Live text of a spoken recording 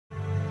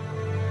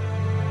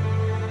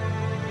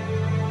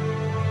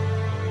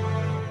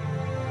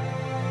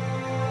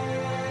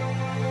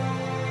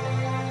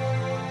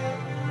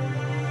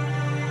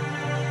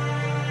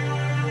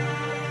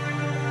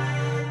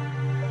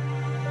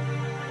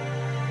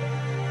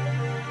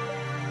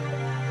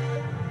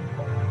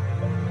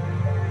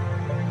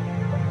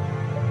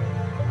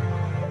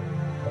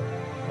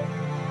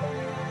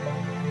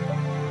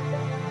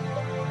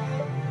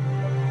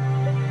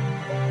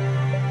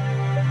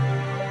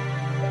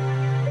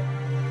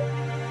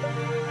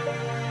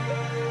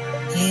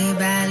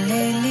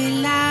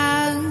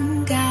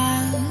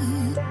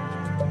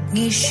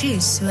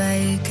ngishiswa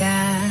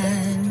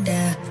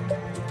ikhanda,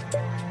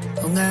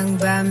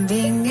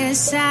 ungangibambi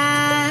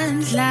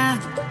ngesandla,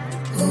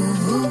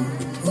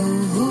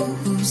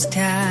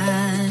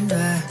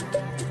 usithandwa,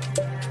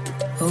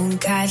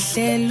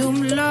 ungikahlela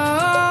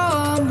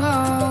umlomo,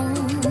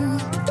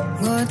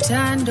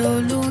 ngothando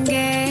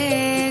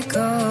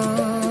lungekho,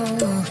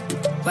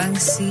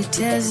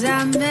 wangisitheza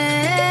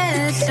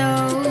amehlo,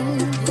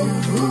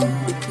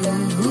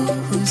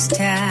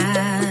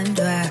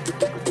 usithandwa,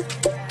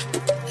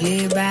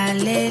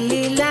 libalele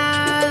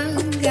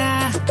ilanga,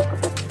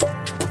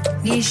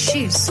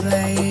 ngishiswa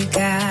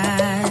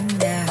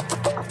ikhanda,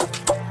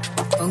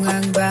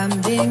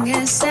 ungangibambi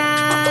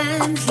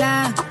ngesandla,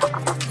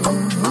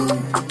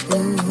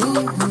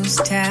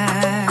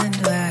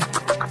 usithandwa,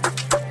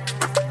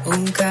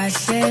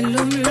 ungikahlela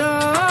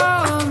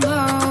umlomo,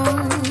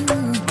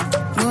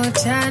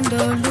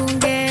 ngothando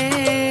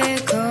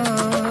lungekho,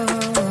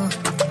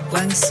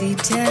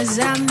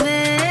 wangisitheza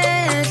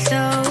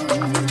amehlo,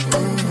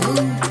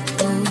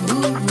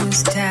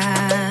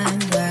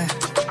 usithandwa.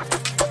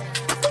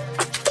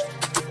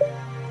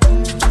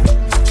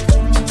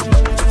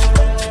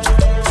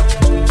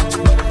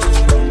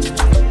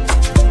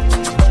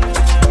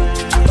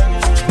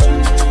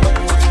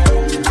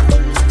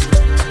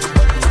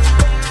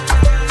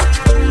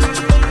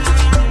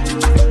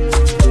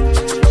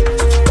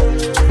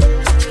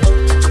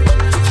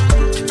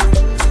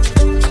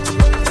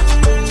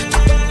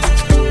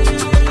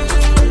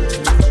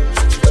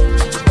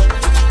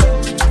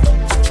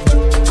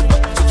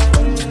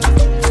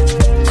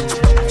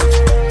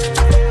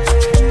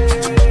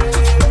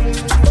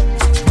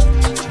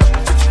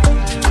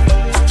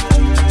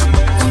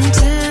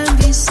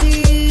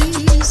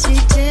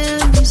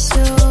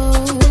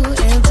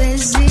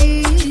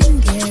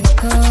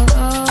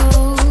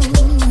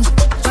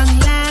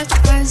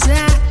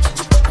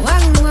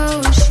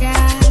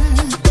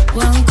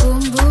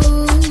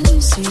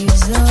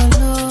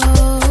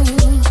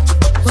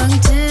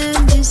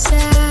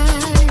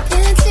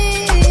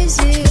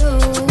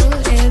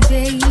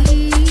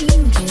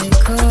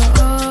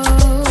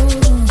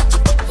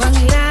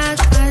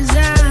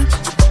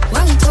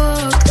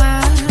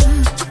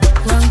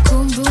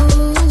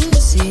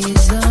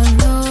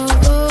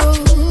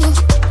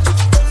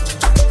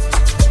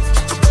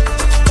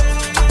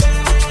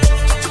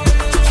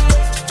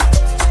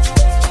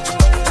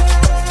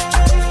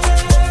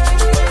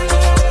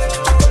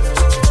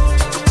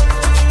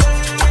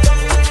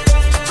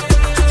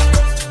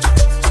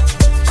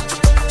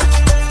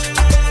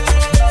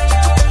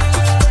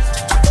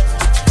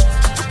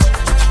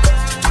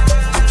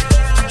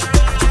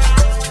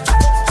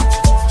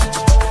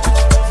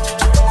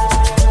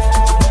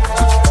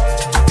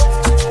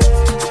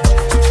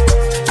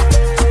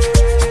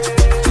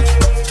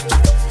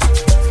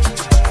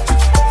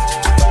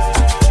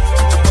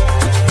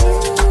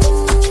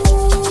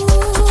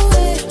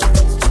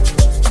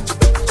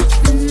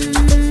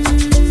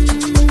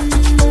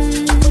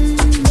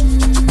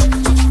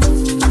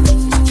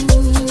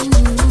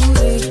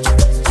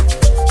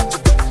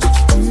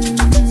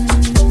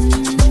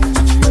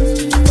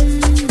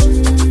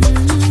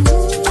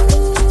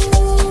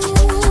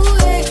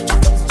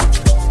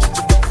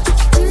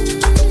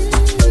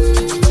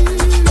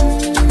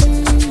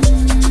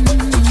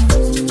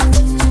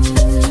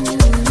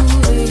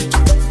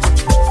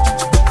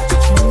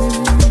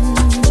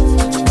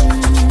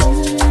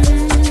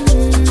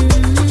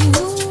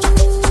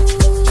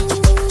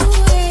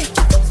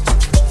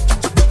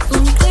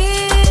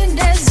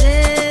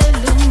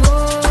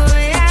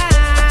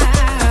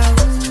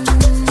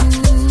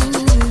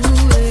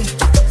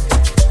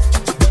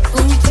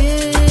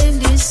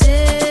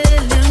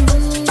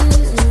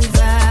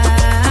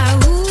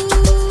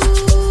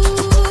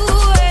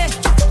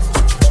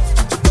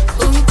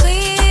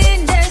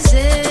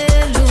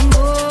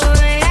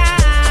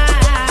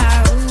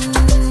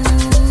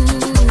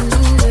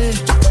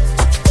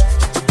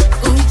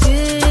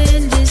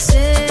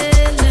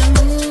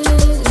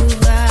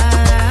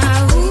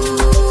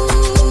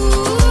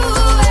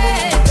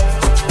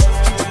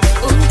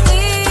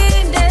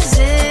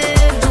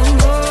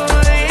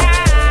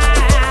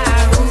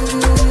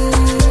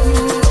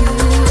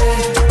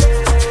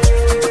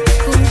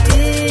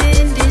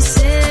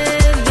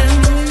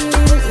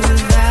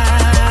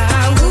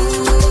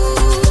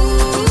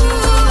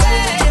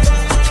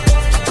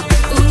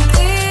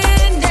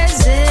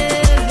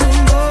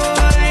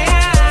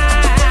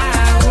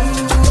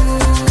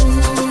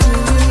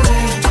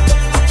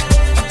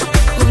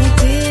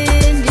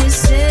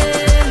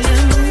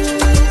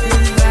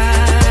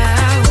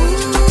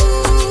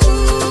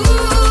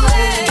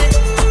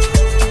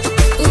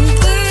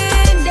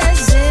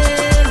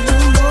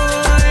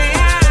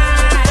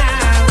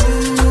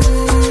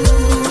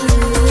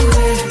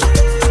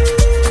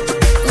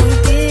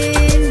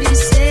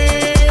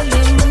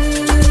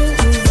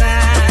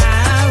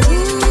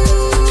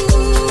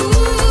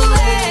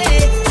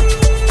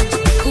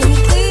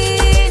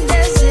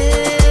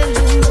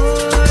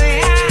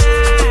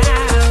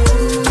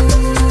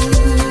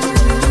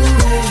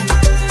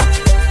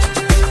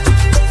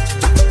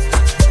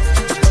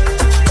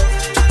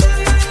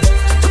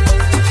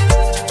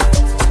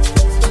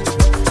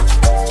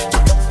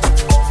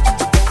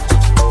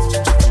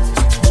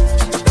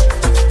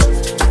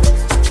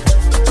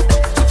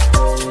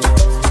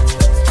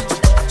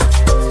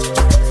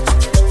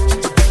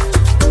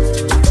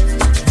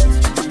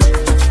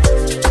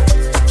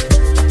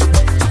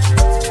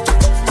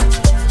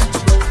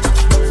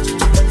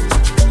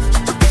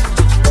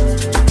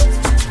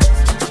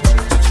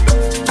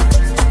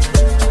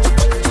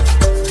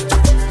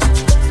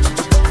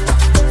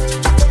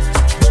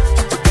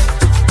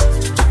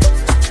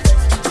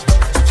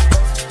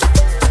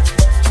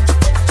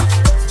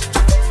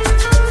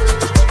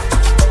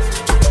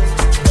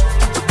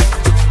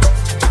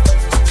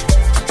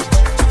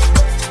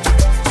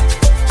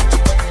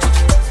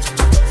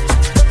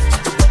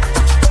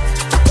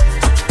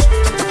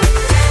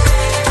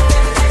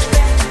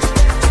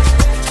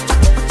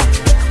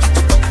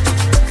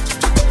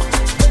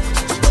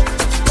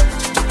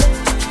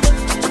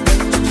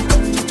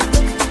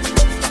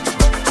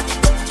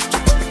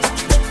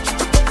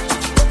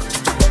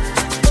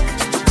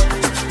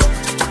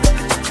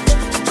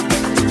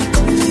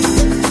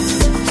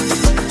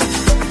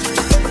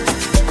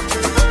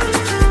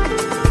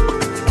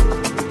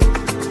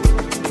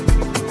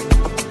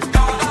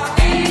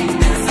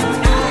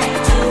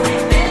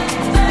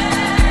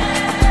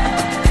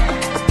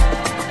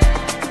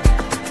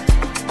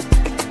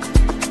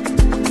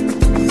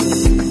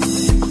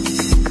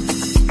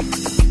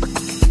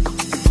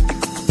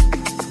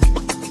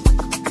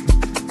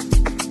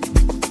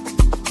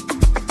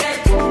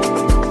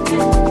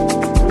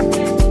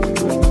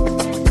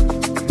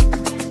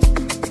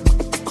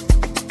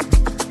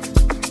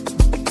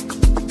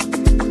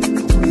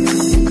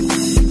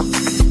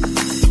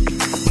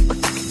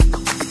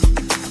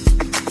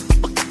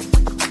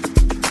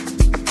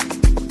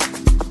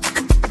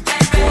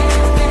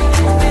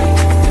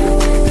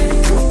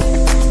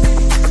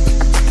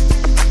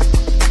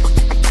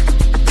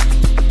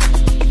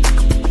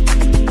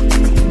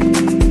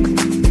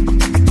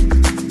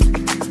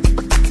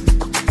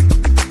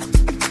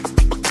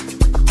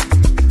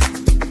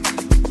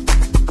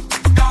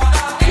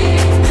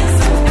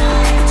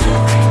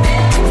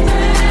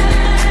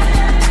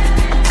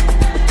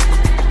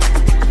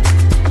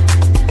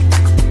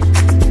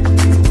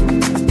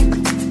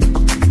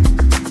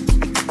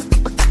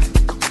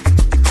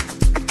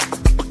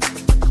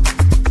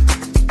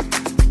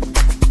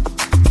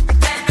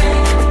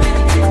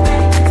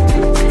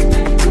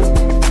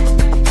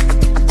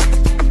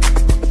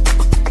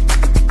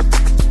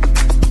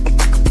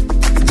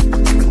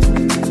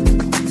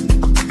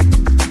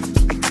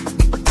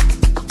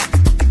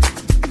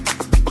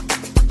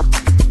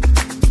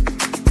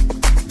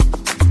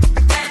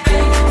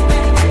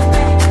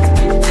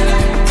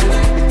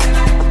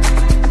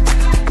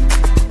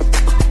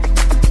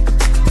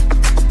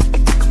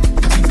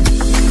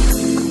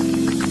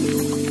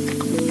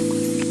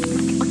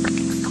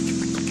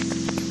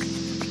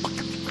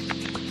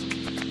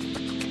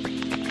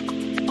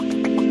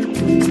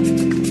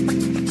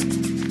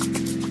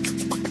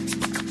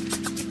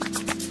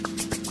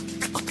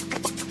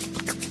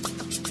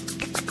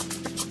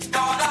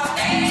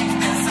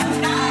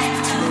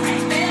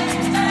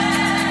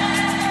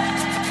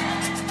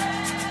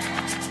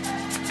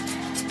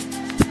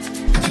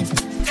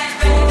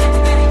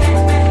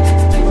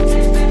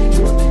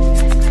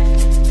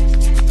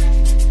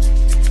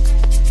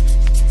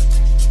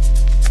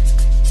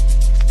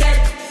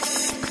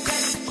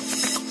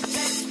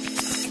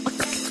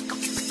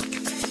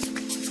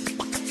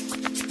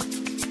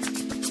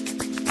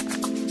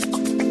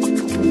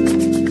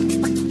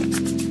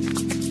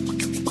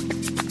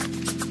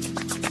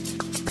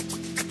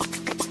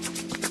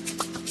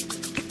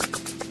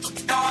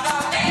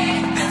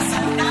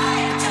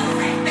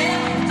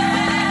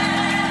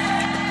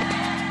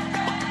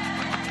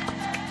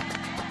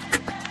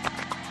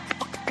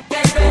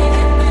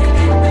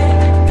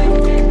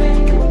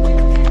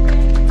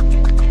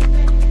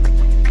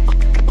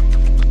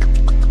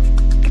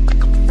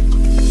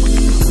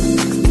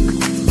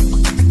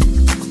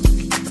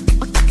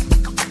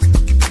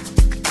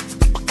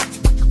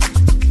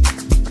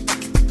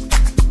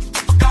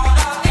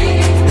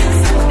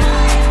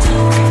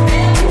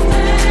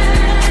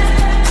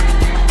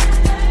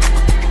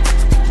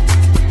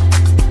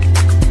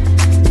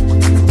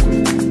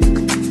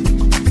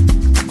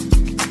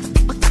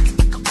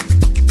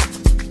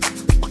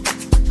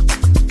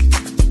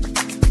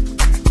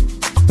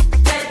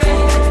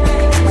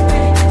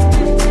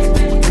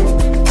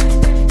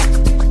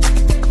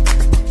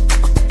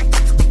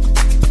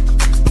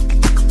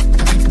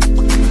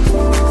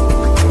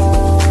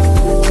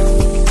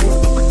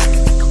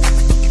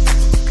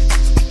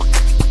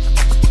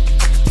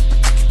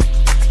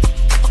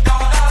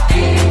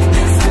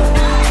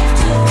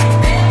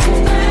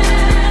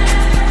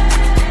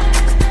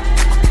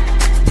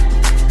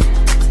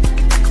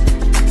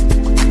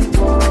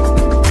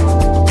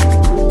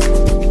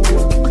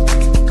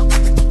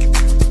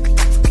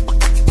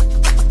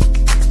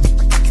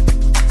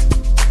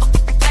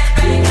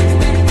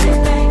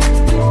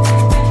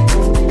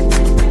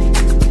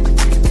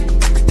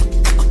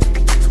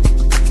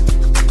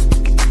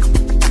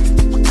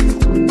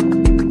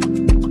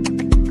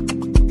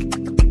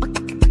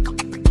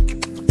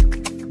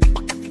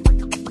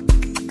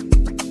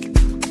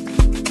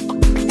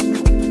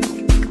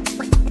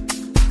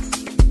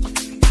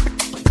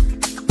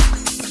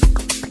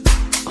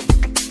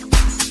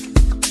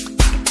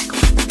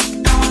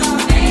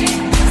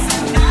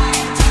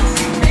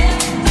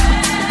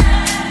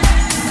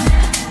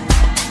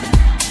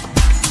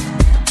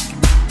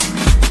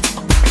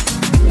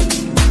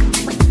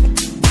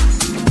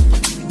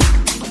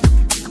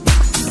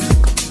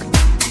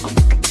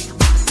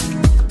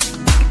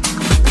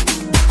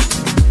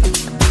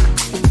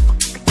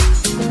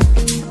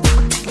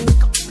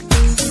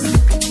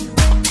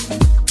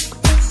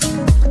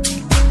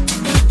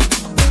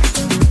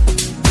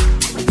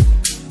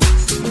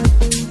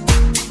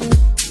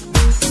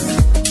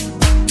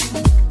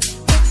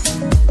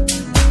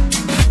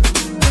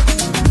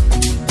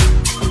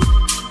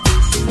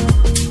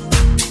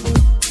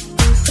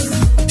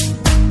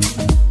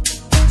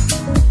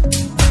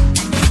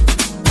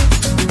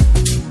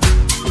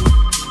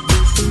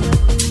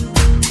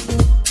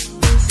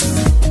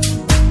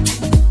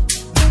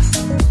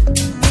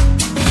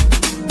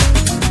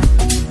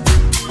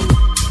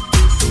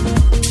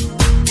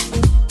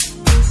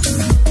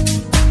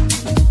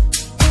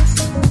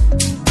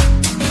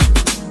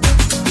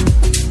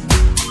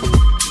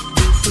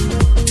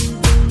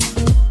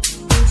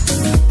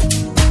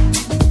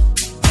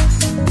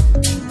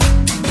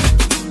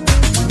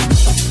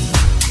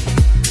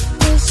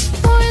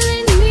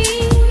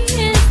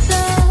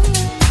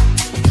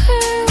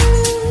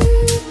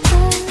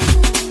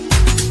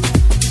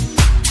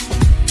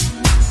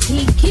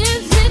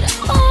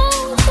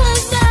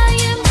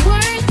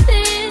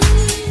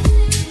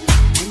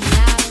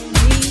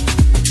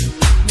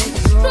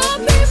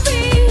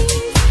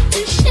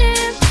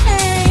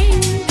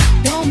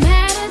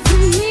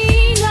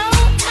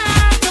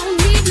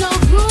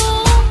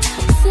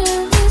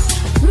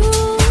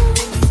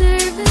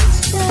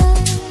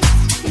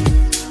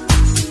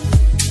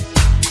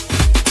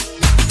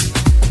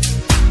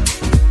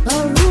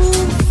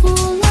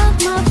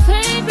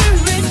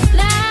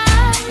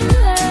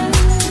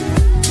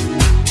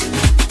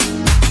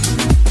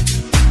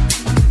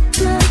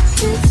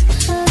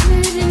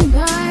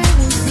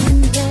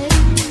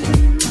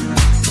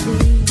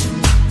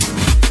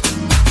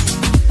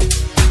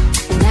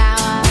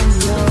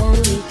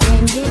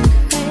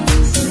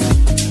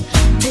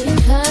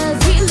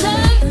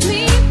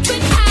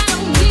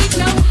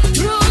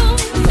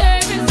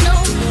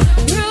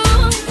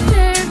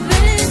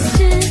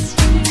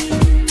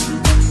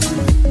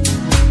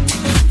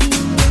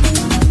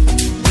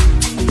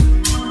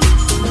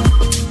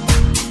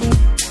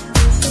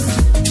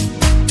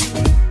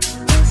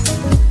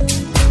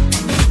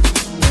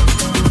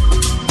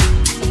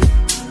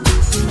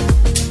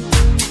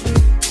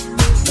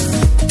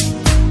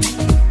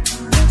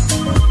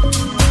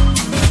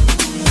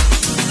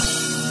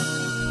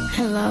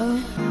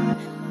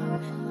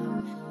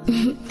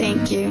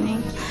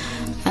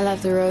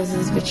 of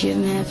roses, but you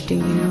didn't have to,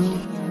 you know.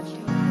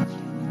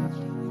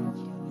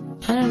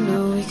 I don't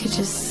know, we could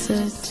just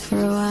sit for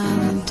a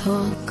while and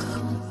talk.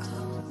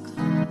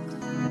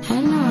 I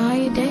don't know, how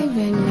you day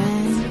been,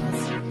 man?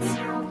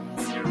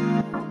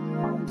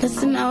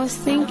 Listen, I was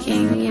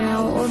thinking, you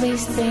know, all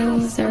these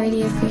things I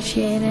really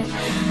appreciate it,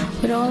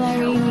 but all I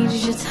really need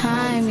is your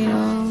time, you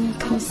know.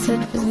 Come sit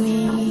with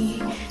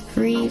me,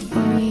 read for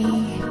me,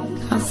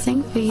 I'll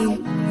sing for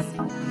you.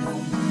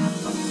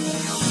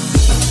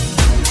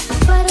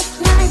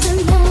 Butterflies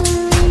and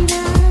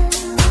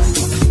ballerinas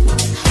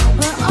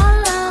were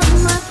all of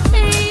my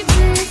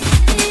favorite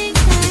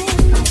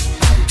things.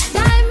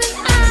 Diamond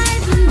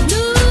eyes and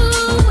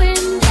blue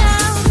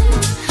windows,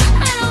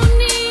 I don't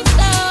need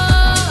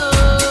those.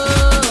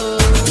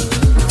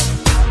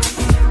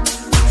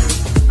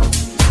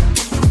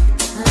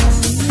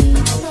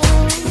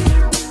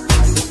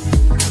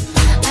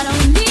 I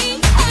don't need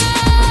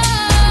those.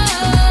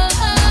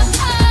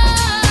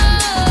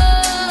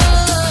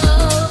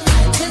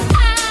 'Cause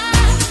I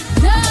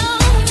know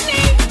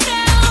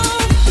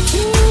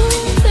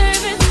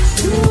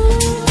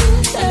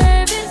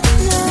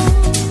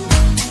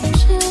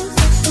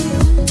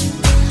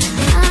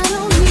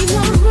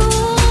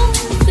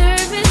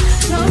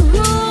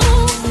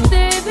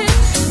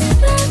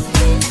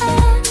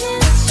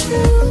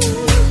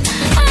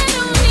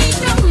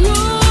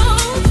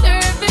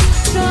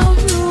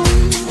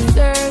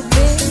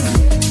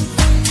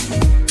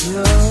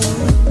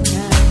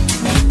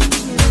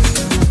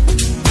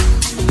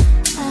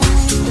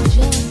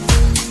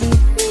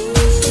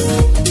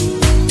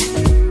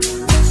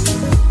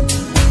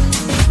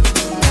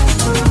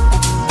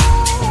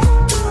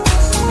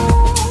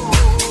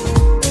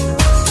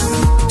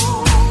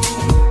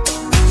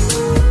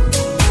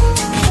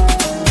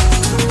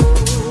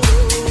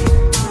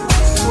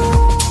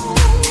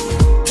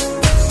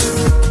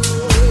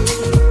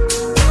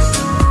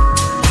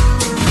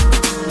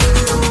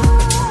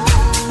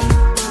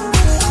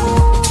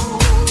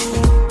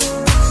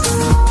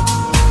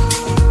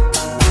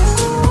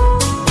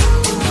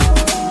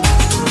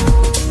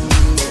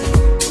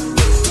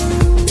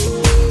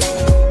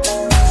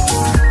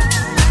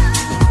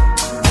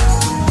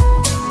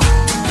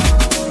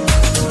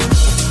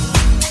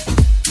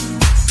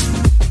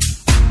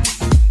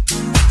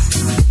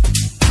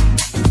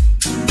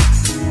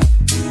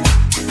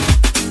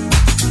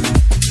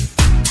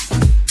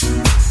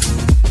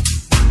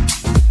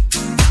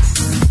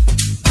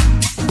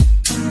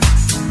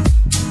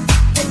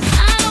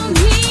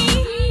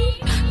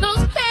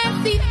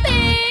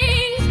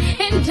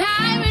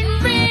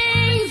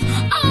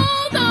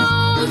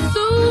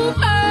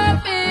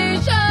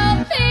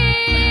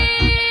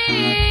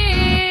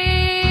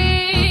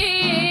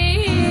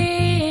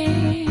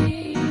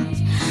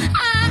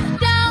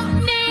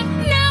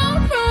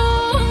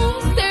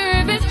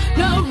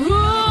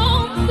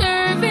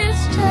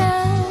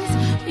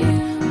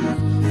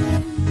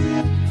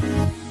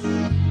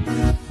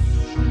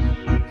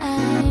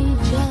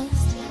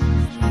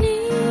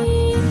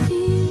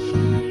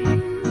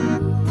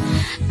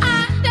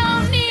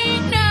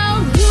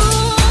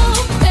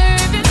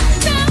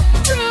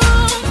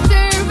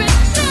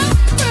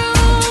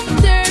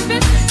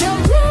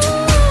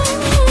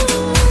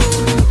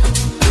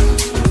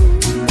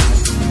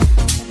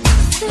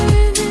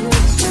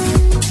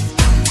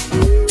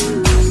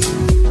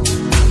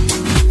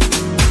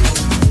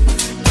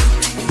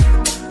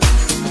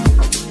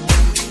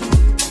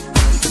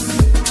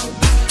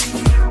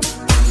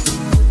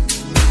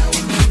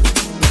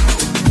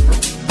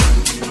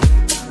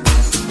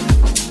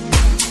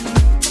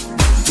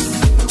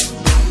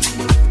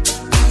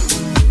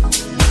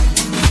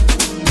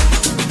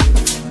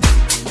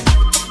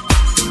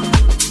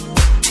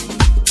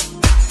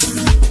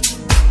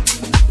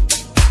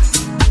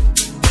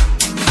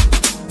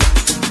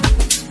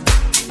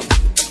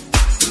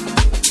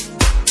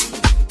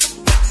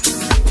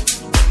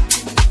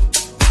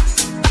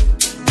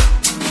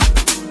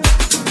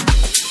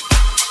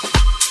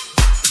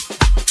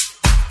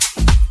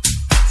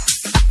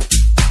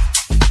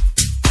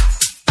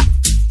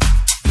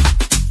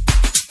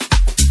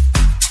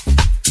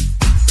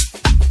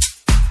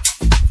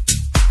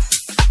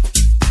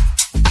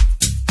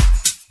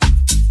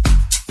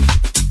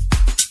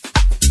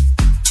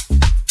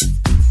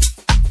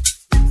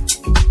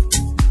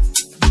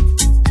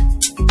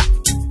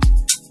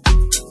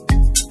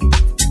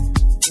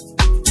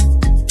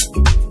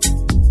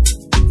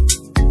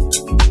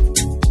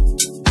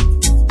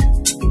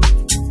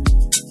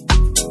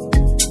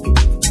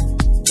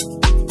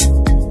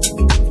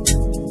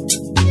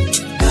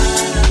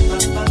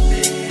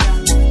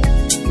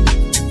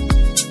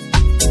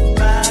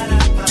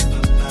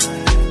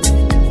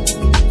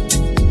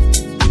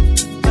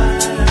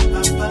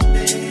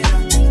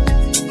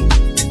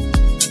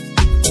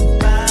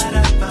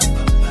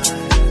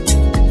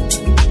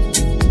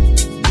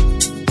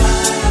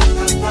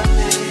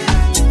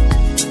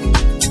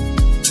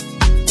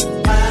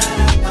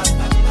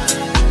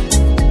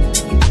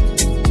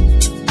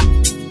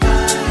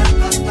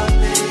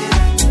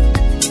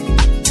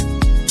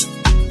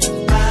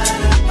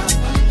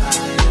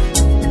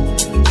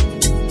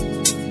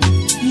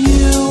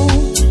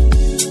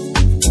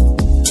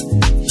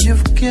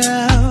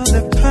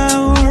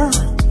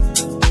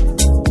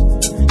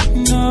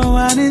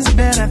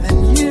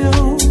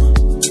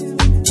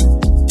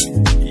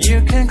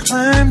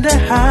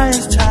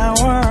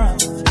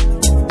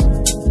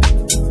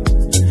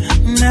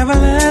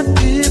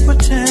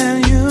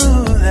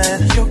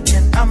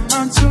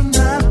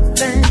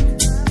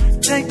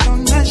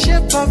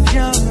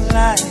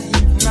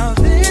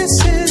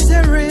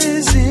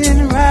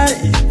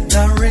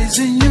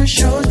reason you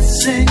should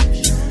sing.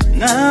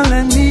 Now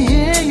let me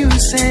hear you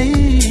say,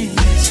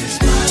 this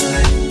is my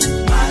life,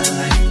 my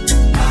life,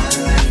 my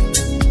life.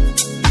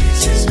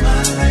 This is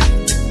my life,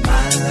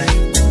 my life,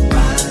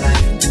 my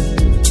life.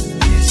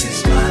 This is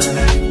my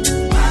life,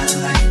 my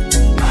life,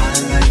 my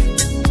life.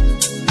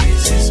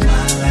 This is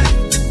my life,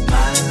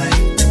 my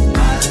life,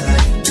 my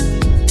life.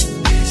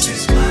 This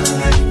is my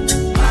life,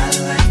 my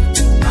life,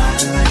 my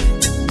life.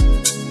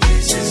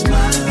 This is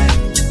my life,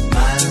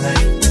 my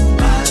life,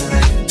 my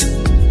life.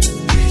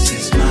 This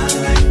is my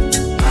life,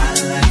 my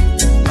life,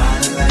 my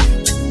life.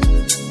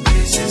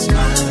 This is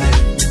my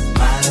life,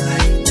 my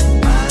life,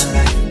 my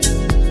life.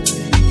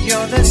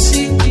 You're the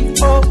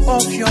CEO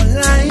of your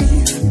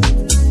life.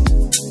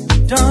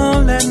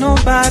 Don't let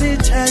nobody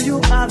tell you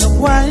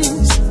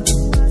otherwise.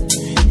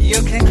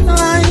 You can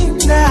climb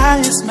the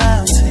highest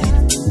mountain.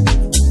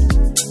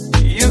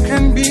 You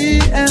can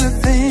be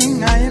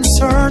anything, I am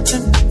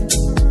certain.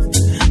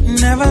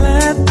 Never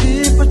let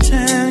people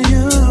tell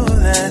you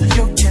that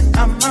you can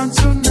amount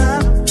to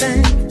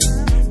nothing.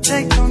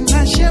 Take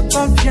ownership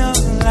of your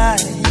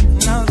life.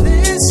 Now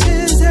this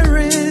is the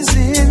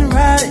reason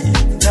right,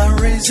 the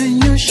reason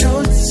you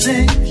should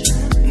sing.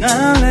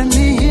 Now let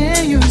me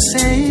hear you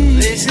say,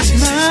 this is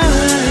my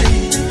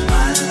life,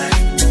 my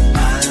life,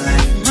 my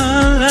life, my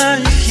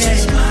life, yeah.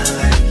 My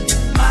life,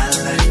 my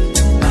life,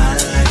 my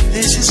life.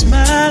 This is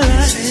my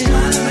life,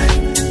 my life,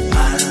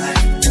 my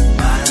life,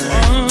 my life.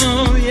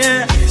 Oh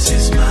yeah, this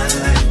is my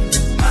life,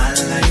 my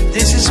life.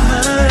 This is my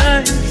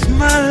life,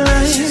 my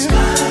life. This is my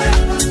life,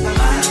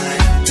 my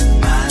life,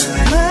 my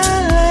life, my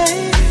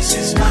life. This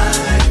is my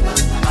life,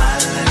 my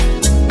life,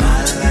 my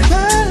life,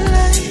 my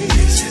life.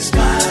 This is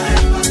my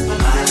life,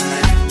 my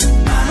life,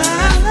 my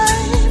life, my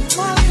life.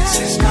 This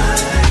is my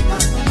life,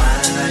 my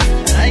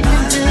life. I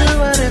can do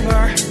whatever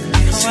I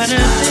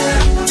wanna do.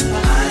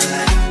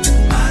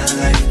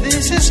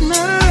 This is my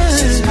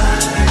life, my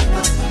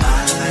life,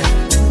 my life,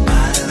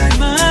 my life,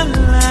 my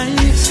life.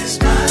 This is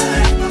my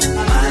life,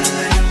 my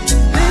life.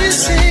 This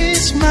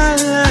is my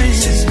life,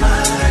 this is my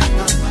life,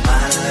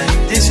 my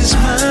life. This is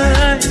my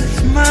life,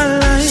 my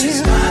life. This is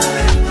my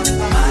life, my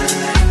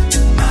life,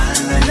 my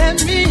life. Let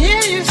me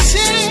hear you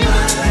sing.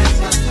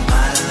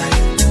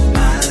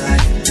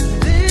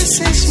 This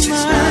is my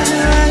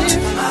life,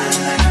 my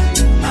life,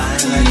 my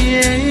life.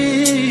 Yeah.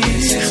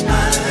 This is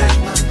my life,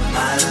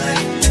 my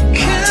life.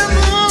 Come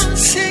on,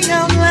 sing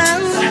out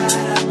loud.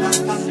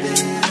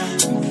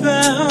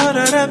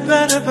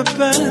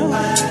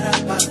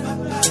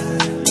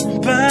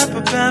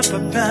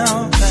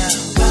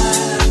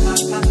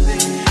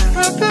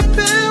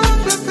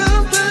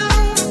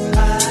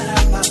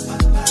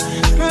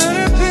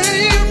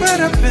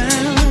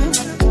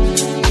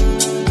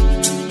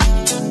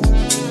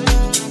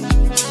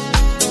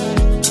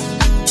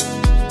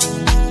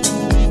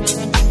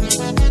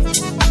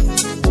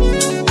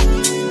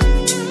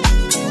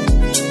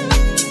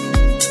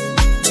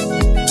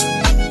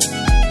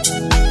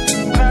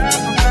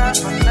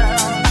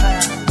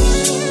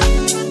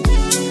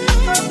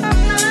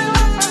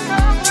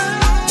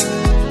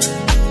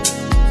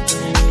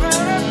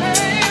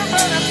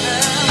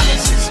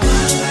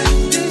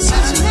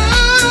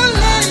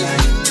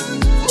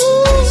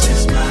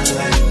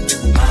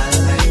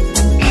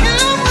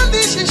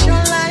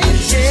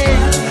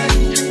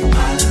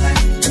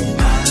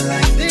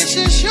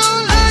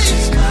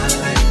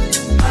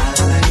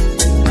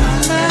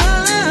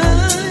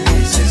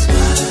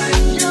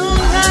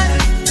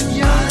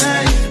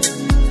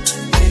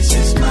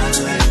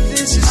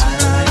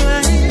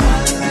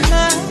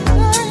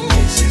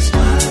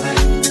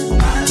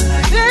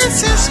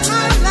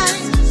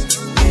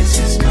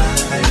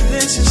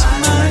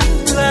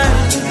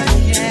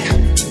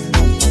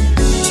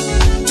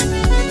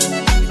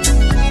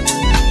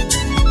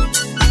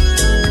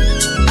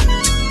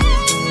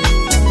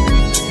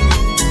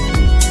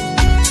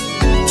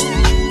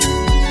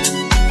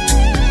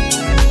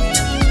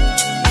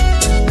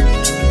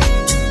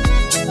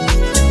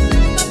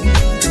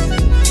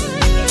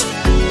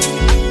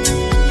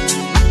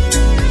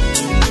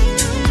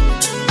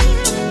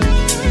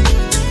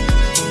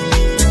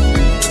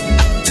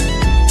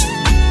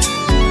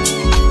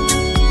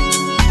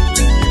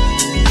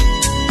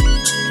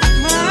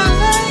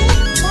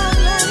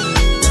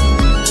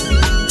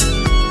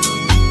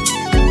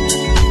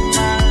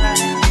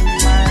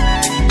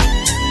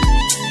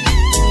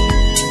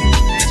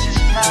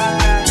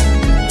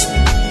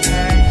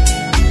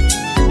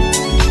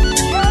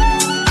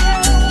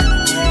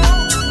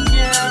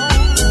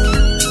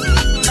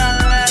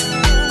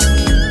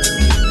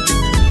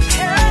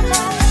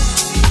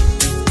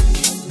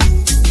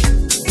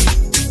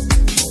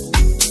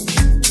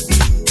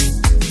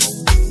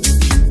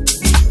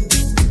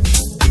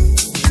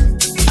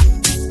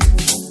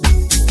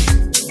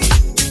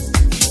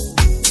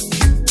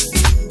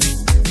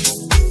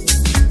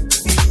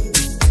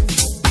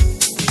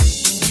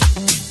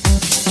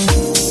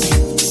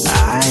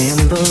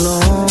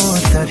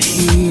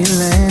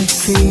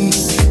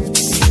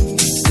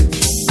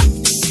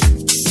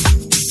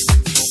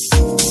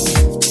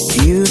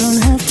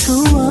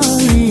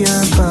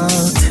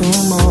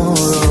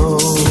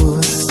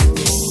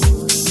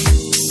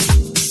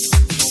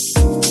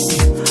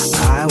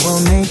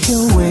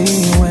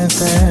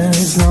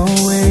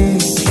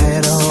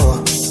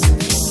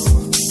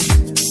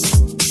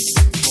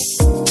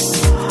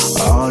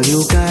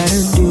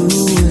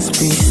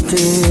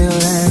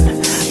 still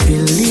and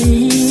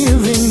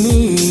believe in me.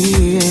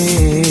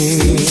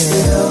 Be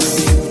still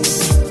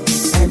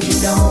and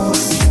know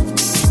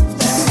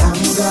that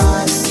I'm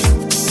God.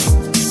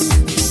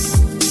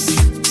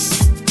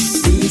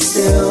 Be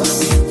still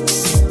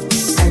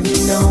and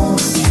know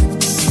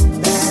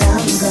that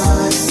I'm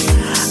God.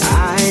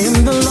 I am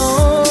the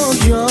Lord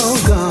your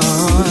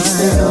God. Be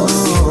still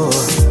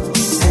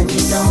and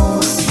know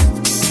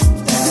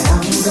that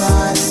I'm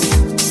God.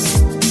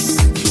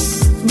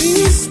 Be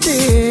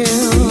still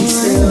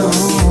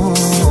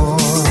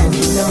and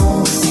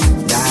know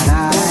that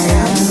I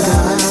am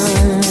God.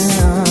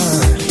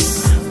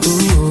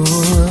 Ooh,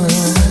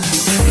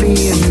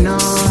 fear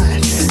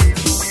not,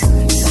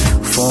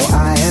 for I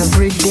have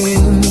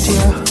redeemed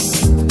you.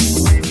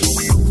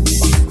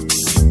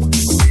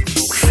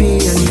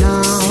 Fear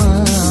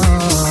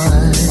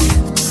not,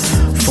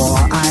 for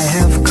I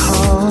have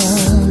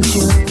called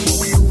you.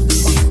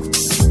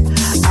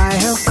 I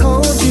have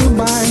called you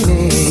by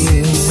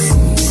name,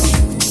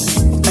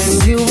 and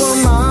you are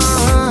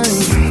mine.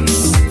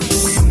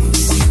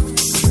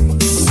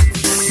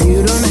 You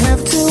don't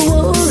have to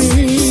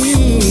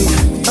worry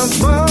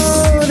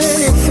about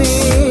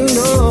anything,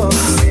 no.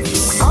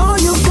 All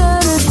you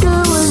gotta do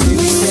is be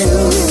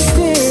still.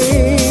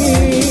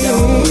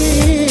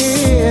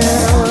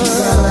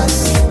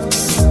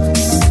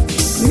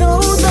 Know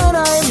that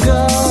I'm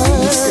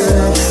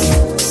God.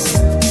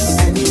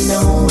 And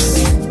know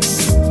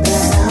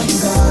that I'm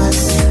God.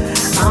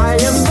 I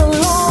am the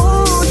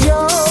Lord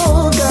your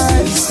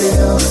God. Be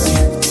still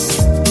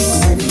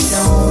and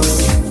know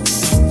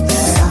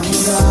that I'm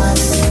God.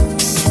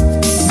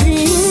 Be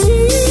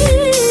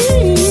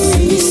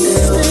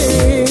still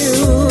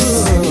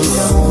and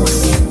know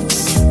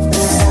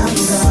that I'm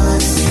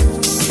God.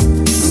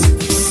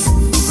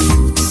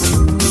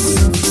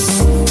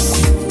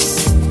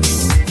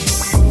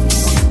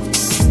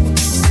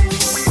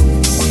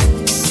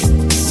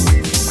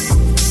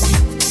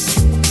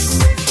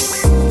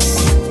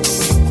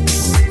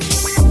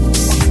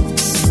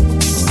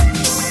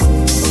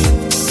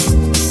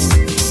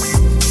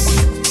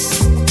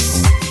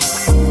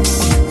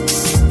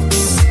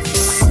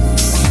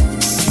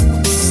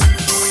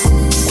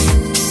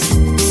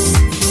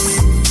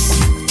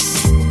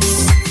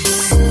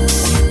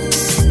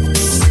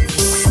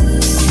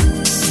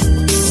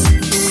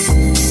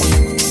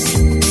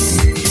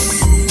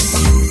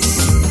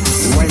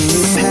 When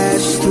you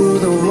pass through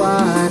the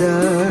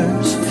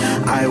waters,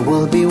 I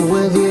will be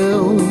with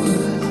you.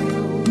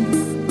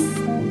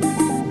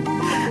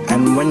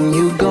 And when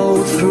you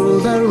go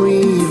through the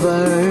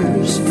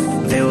rivers,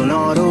 they'll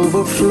not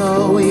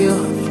overflow you.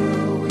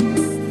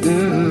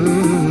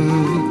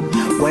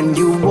 When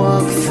you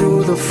walk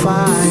through the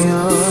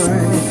fire,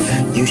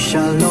 you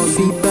shall not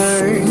be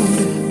burned.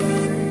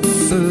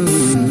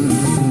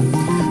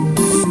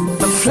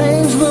 The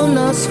flames will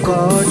not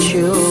scorch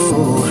you,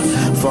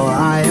 for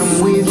I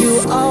am with you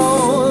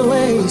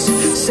always,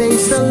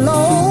 says the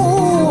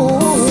Lord.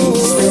 Be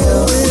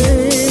still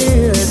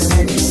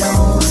and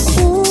know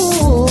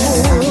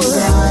that I'm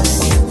God.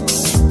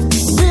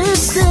 Be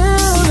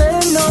still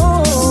and know.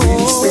 Be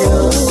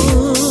still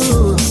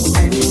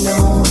and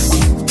know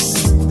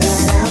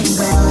that I'm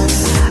God.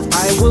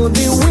 I will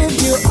be with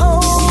you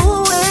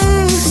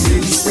always. Be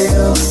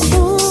still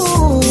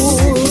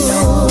and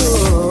know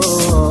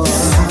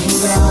that I'm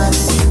God.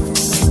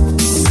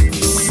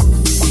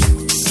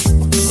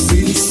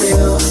 Be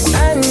still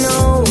and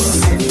know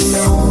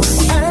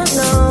that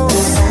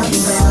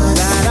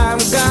I'm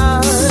God.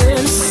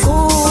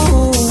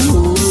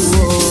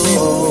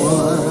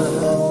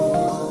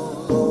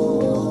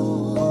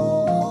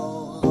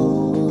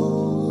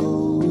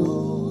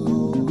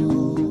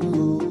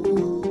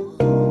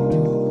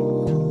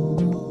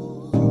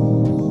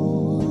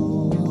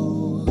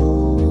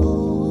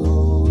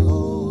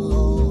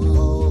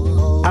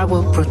 I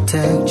will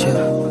protect you,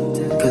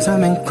 'cause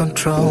I'm in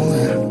control.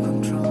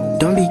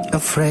 Don't be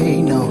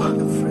afraid, no.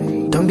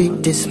 Don't be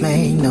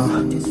dismayed, no.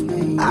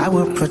 I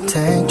will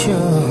protect you,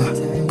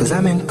 'cause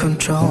I'm in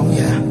control,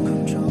 yeah.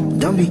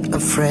 Don't be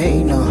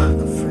afraid, no.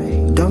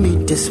 Don't be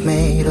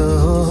dismayed,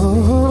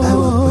 oh. I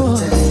will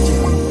protect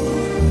you,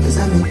 'cause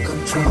I'm in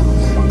control,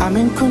 yeah. I'm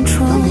in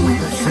control. Don't be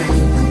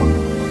afraid, no.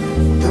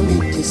 Don't be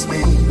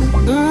dismayed, no.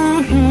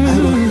 I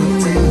will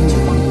protect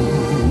you,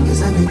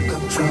 'cause I'm in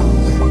control,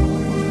 yeah.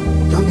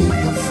 Don't be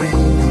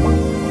afraid, no.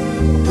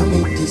 Don't be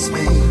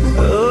dismayed,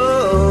 no.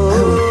 I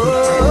will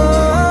protect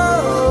you,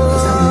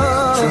 'cause I'm in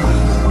control,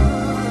 yeah.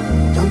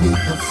 Don't be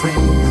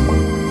afraid, no.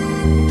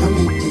 Don't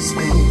be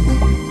dismayed, no.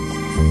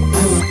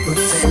 I will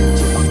protect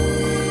you,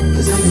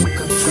 'cause I'm in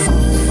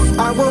control,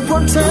 yeah. I will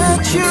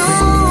protect you.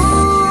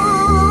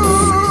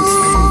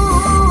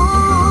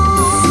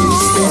 Be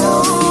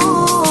still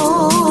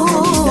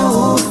and know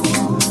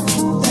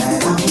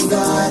that I'm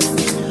God.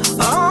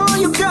 All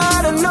you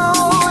gotta know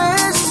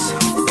is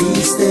be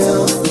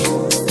still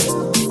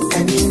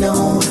and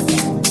know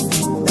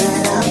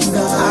that I'm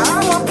God. I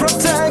will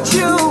protect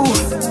you.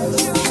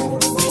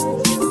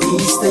 Be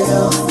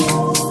still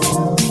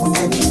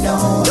and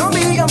know. Don't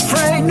be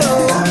afraid, no.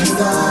 That I'm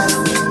God.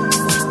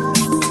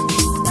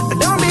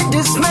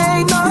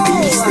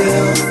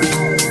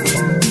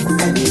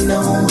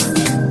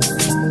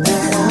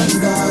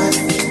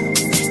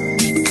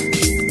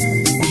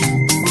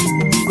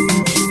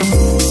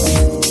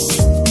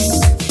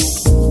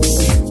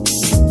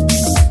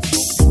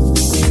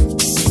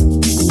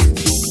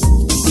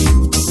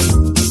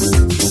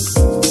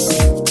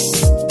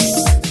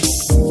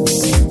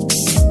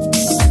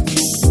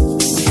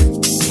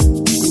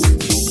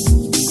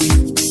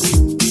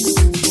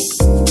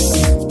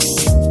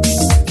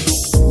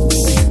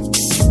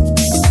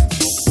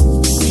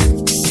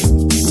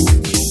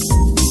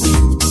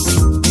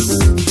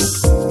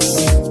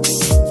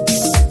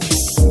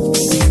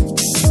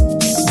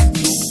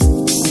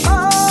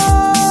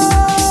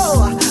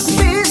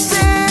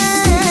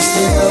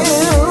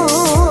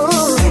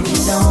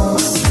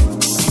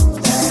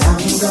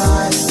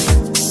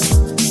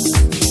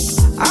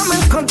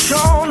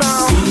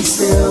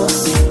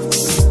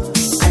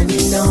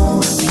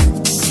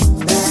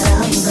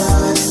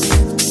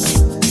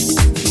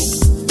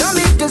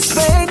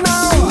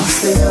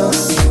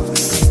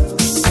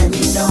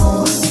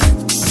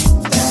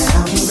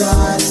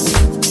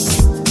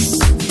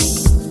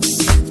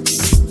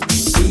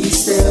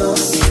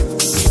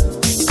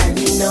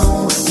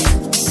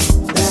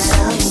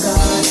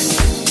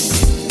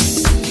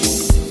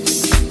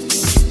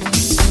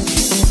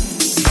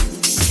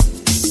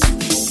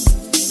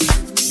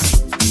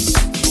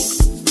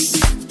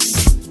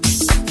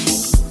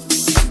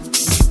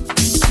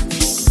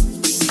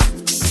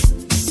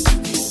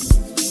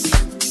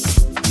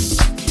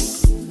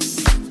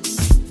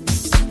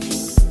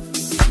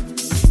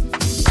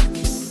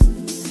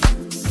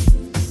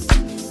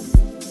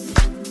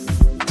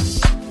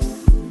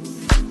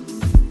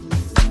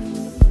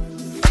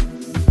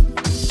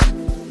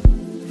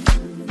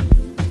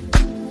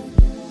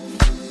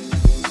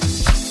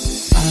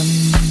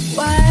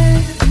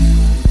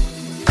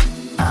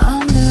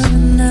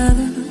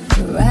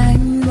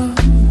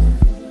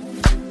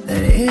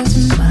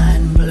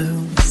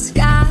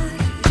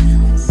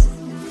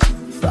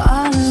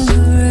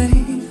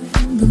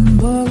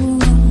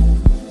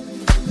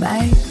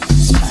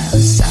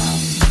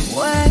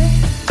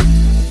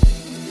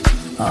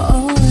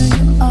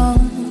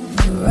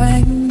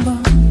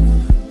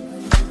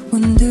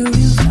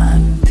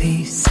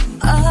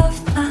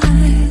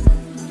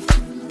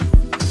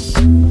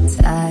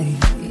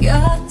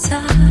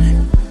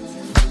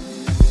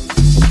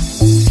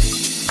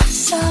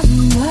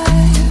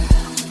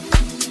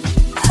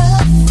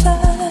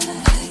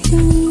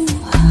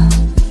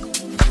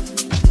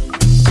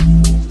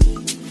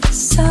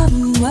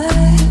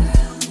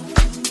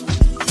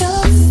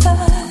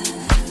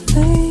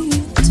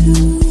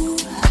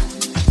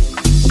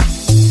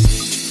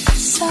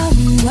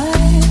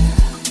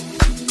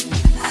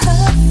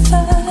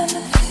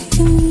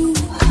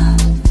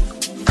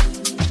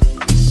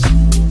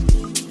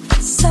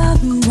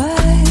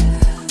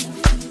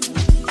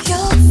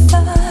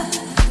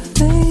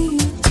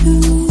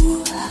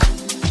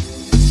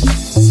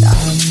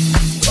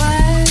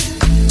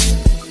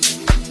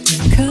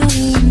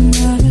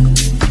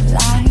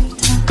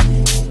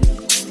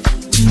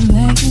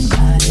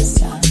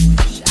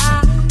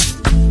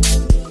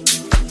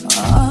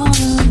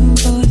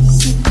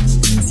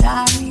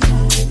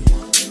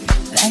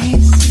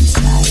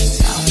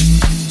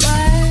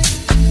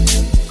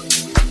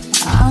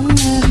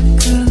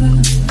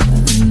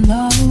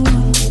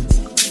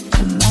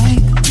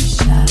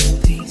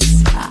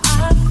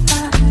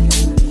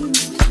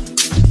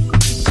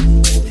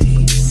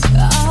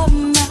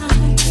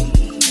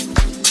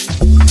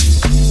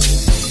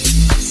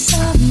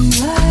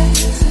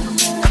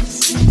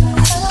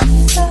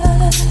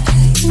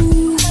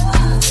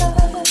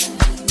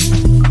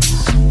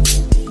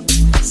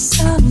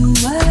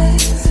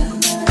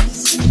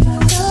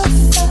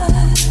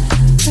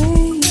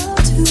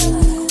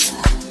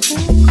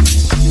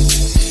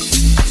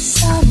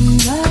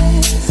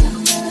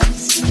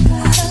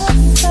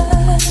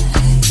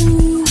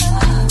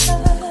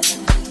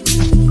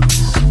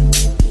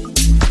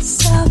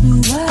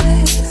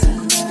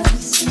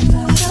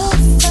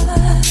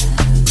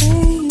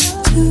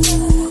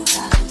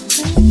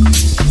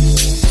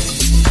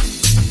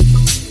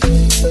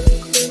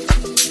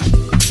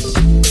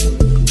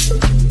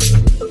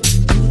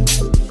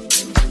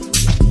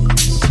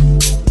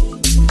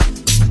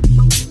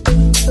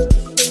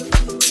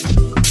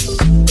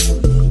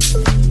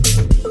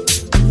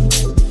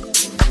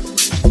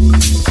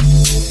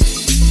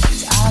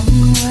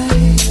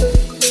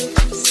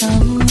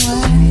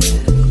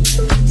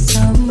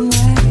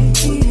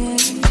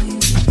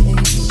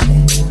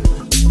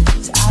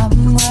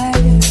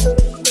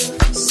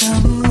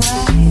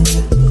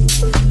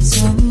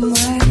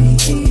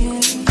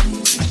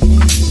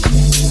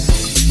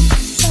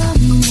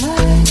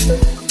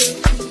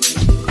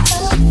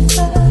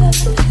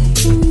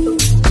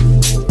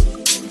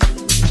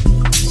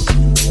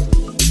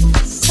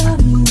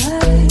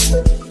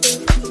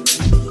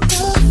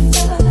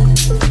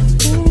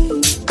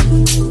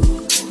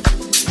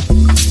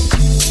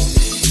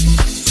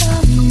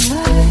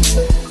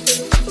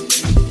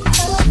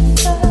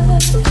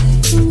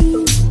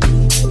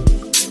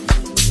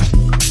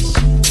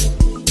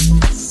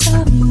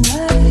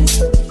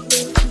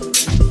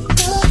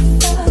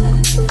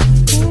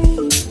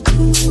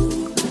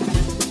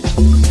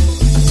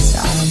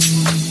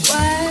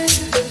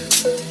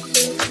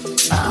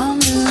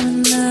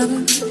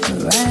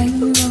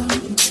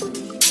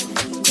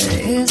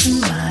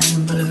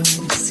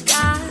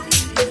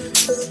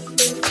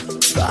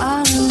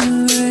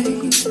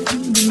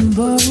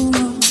 rainbow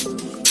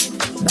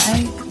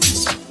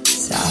makes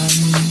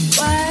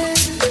somewhere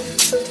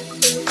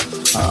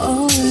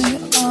away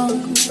on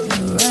the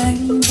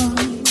rainbow.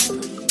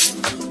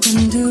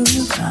 When do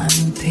you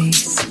find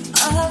peace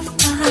of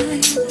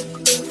mind?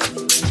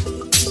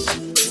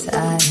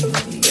 Time,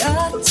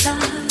 your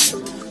time.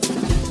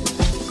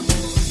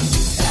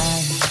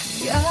 Time,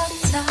 your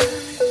time.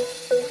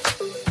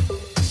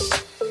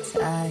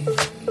 Time,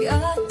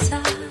 your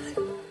time.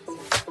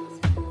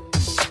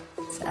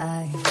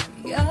 Time,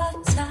 your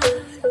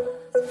time.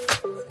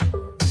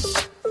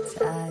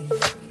 Time,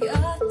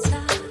 your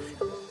time.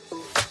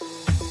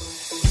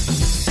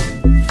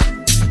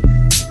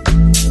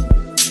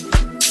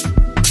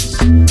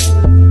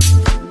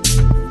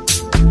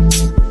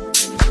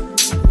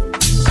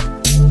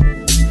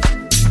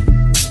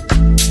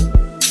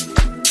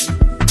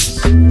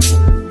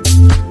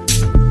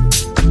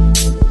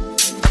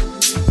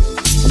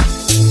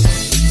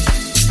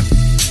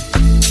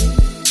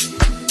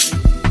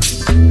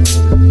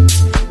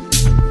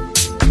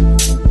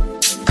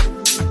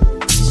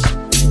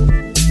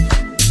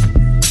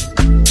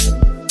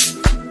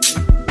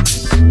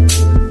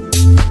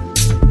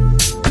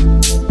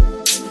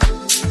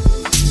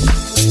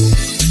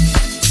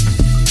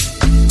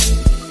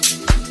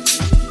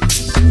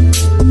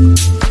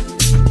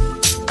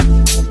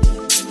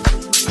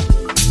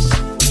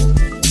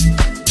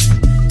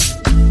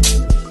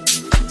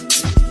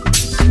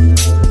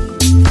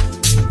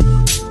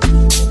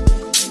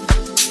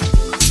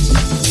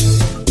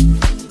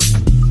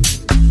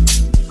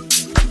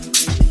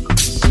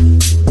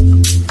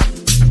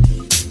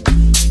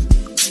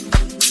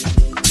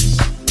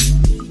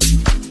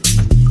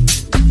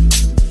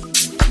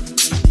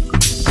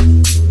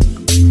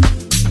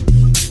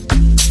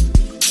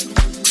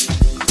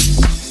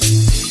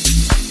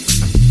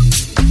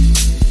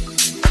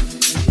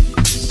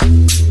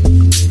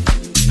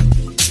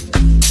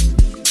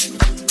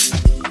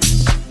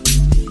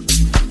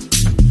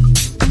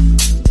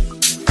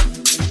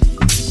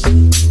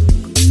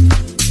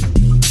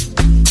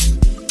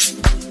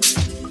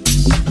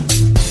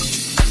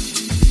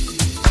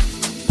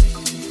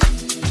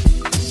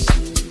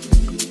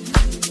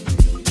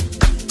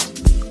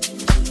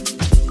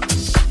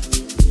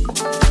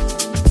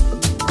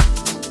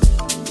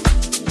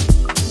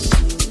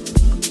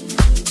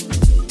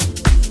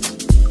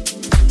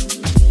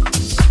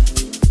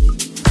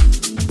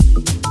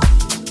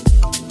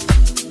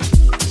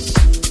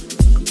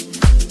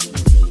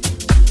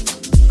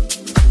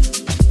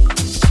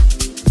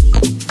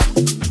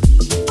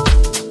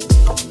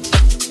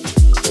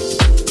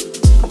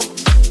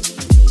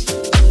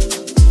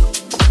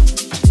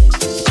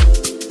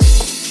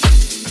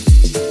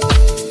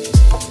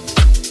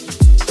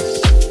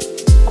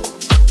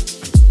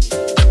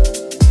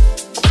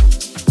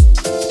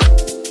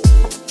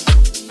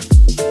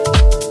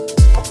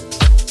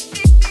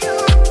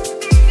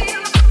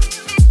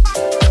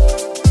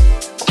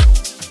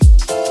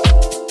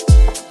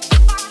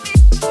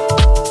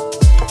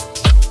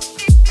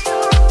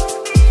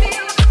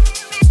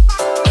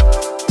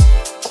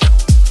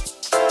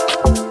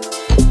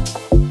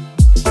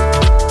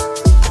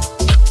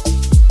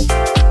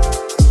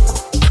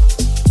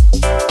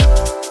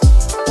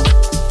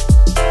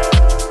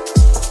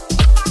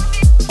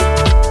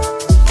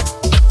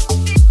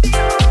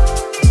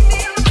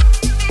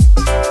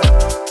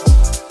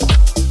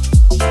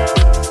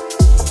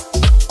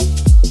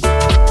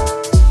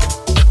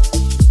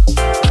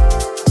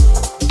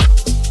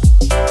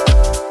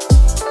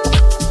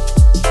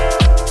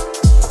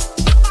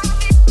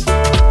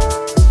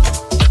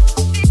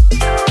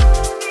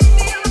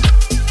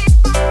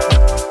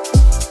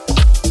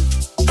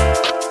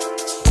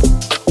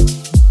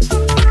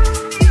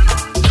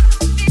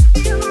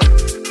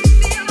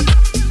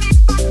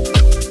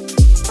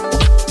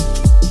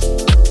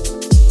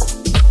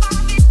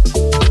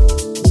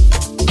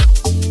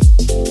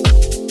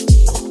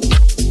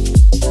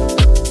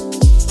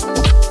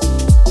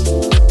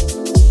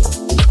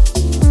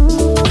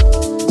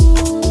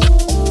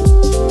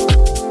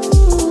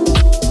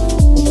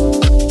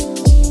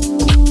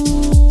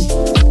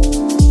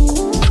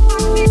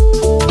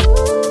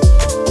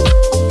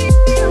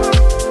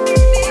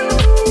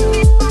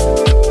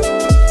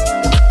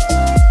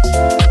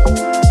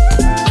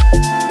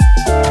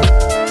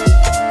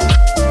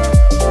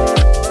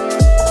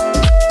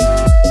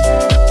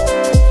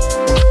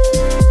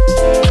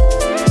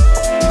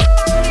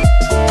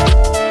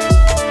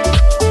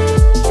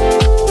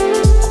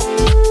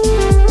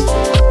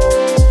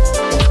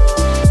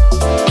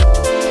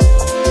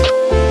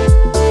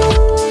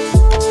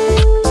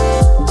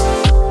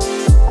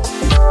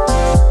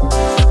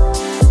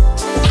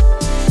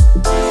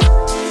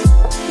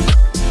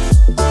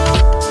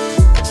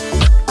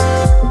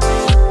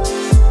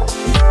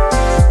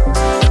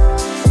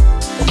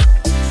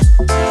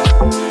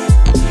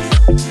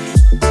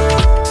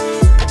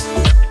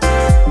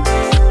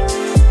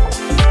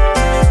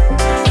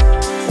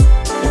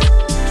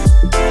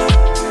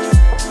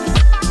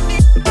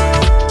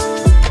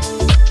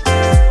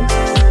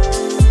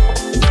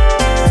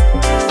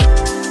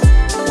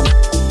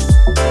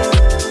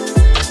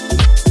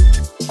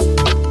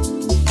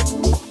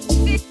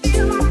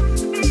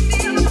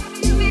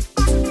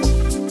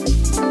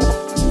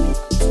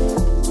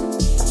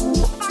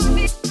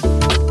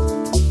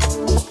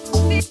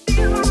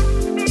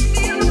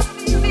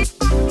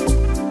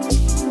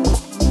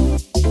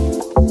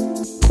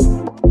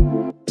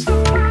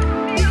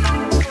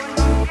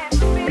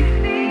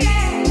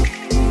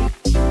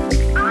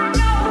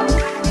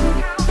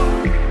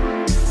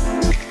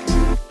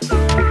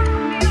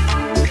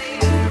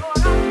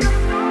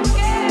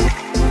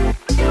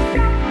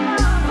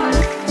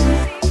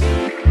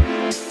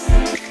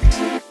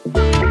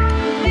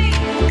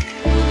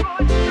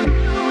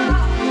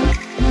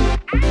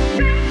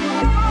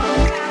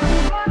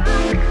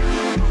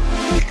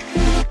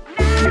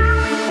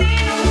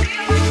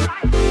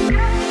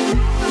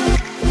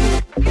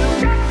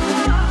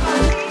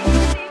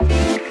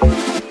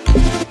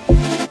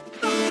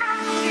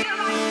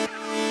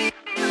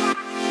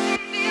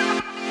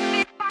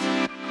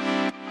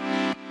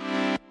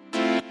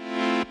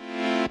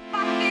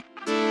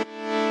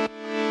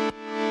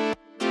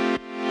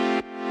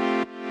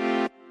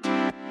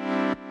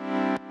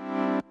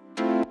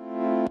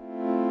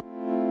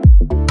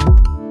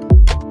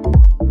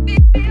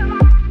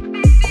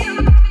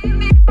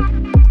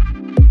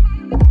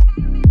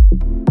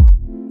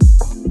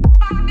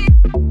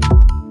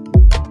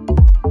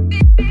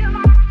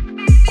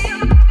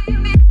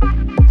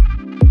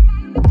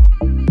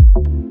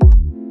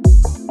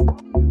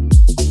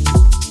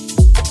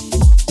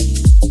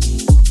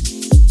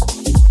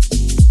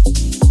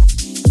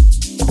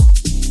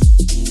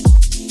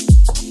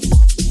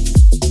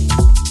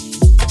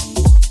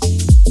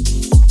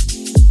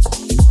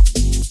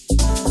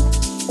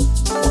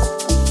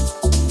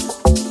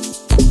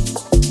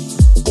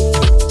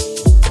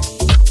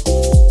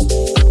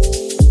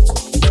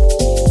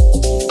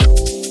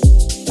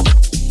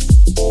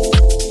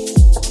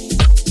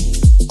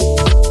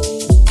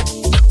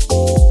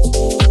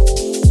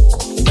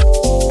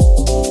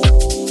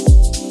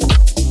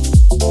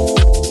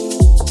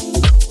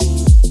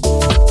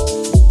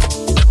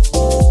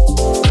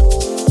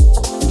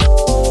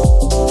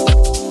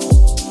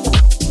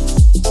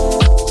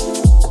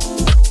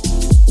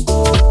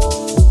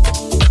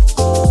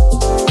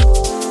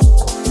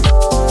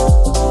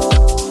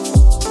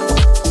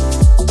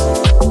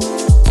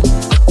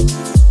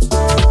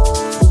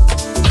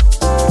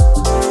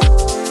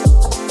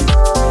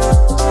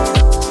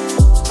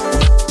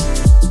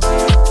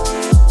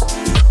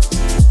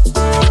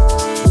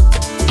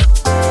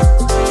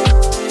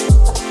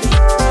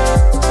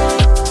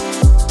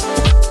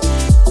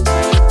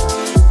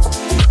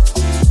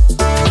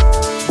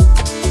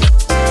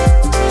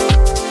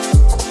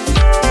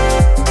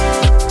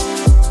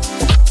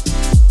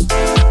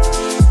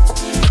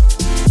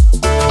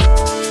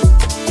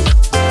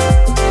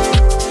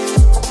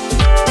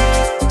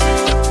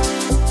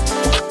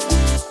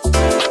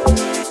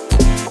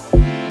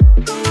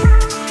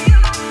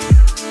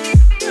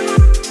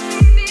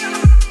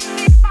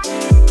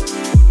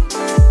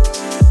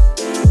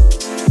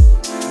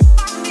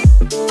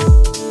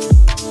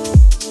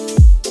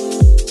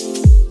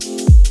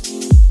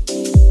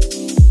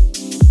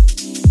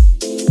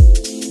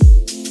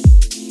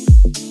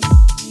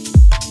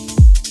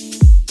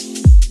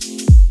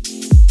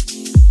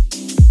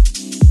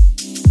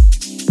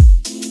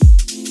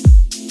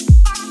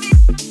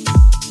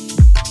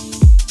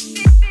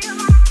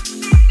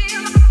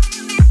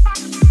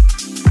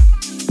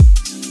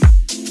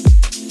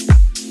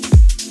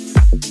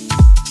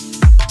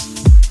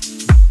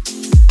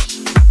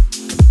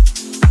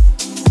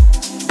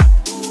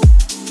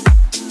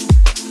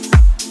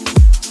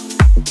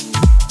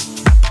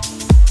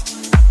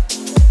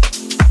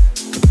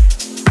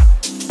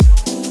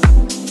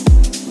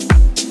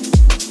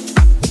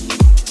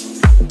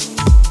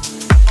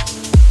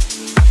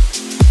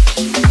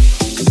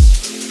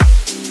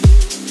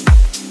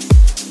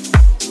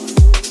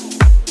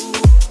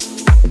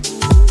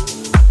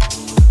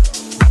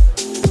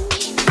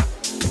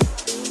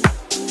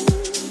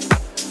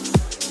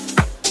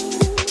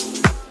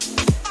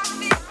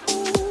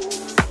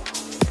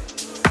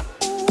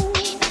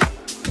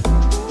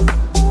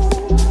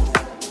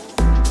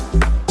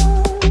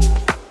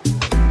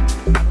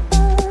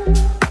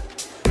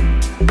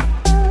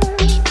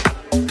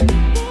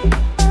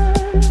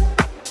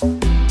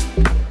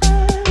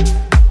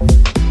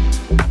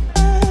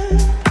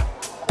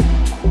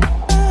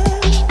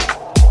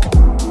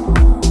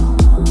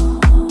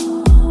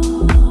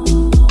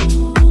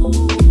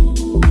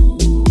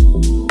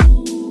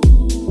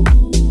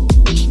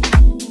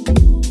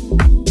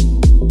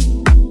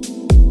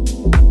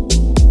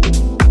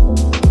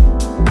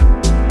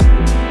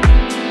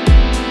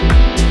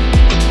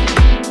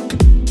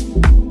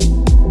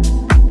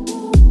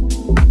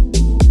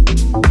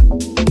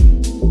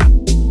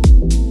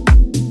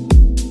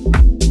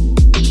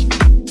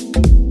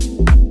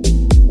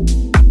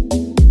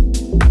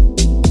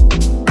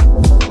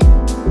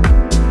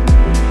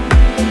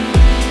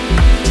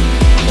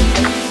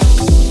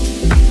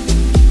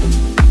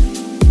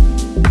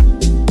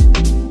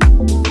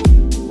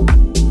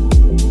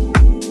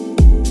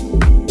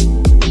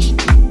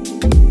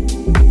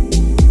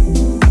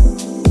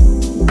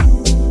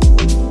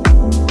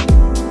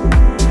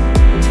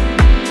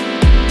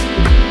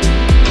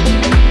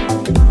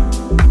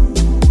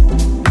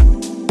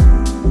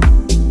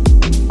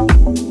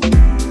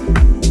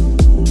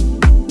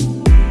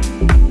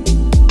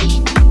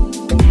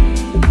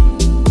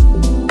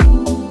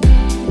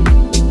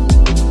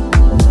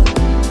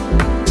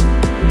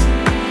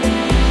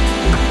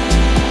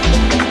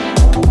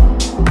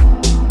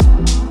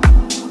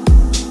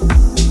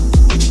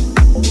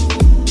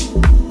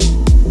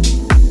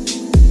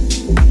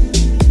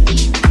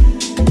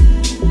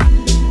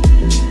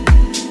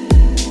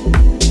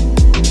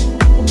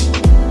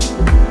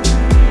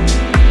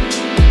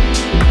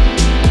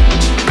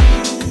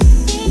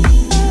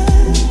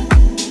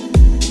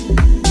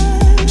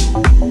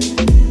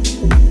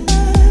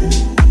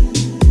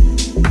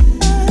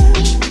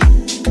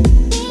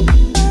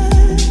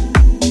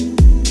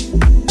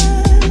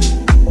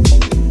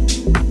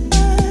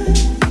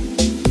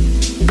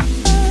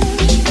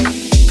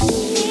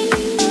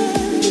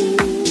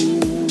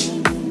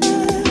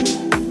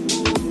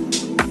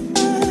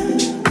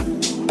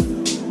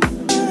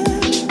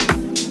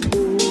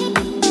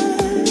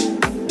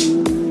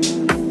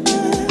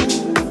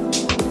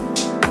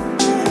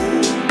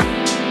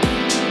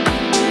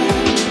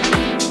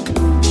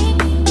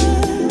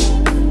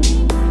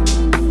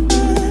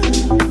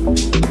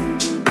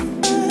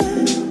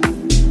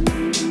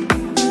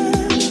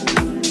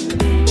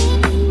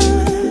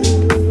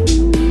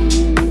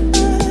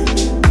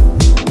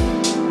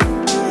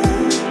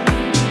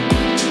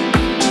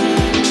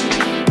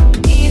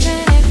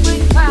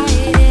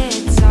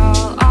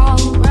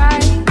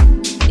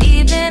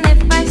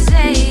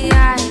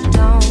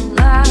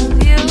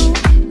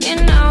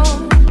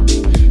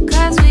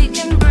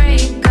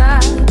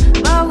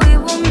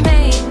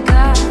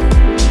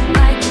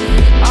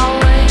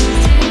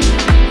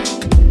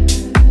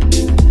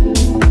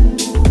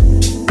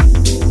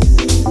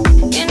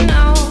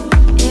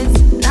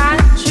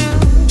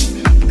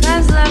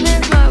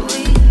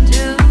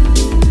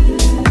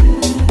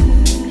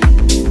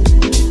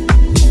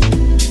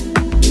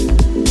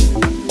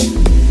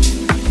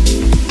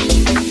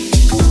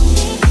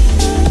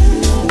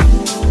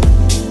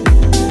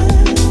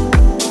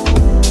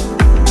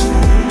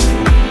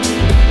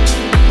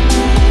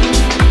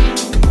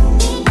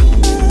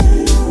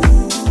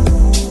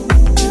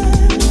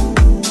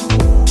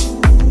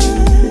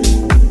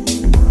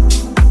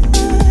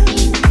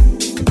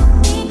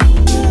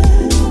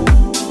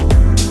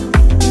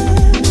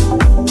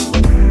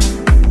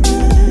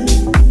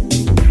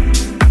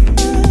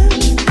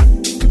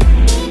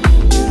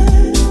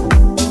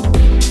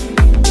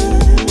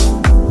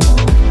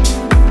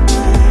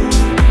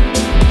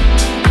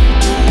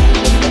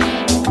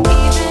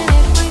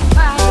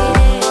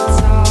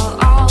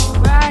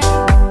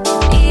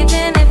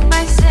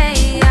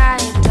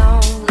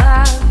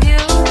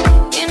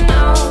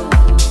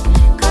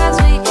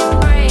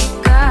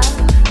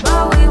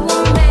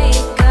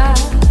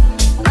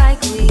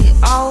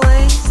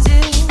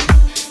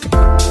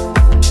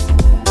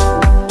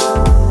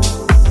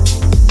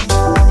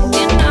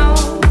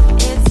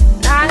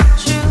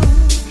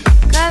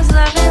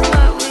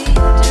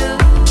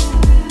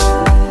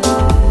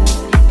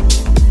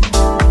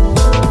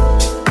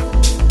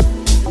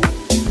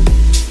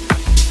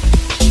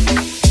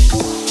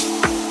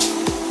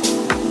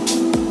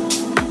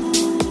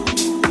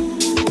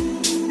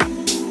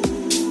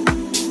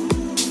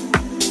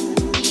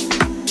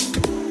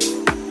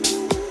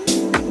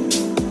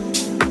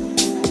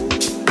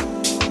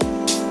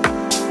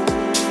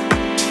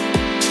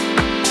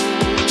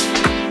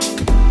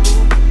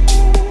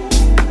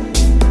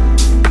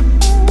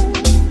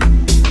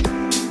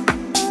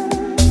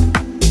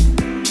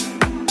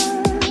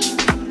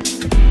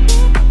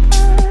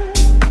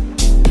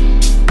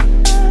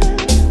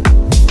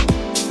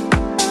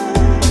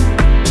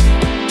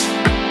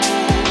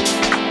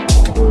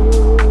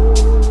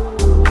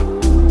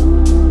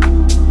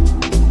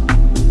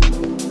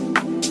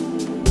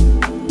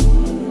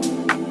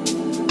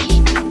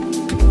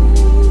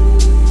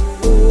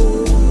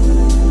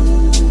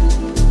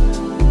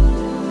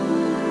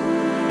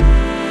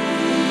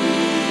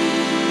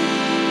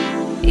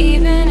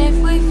 Even if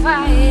we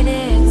fight,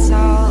 it's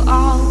all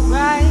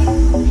alright.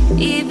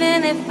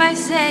 Even if I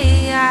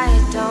say I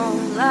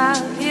don't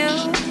love you,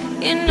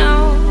 you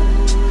know,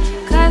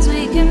 'cause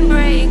we can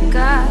break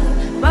up,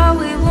 but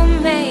we will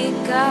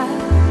make up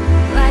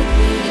like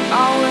we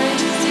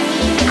always do.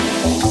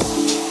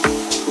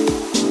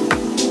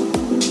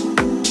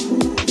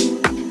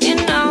 You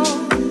know,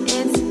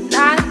 it's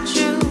not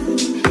true,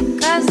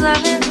 'cause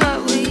love is what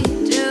we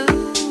do.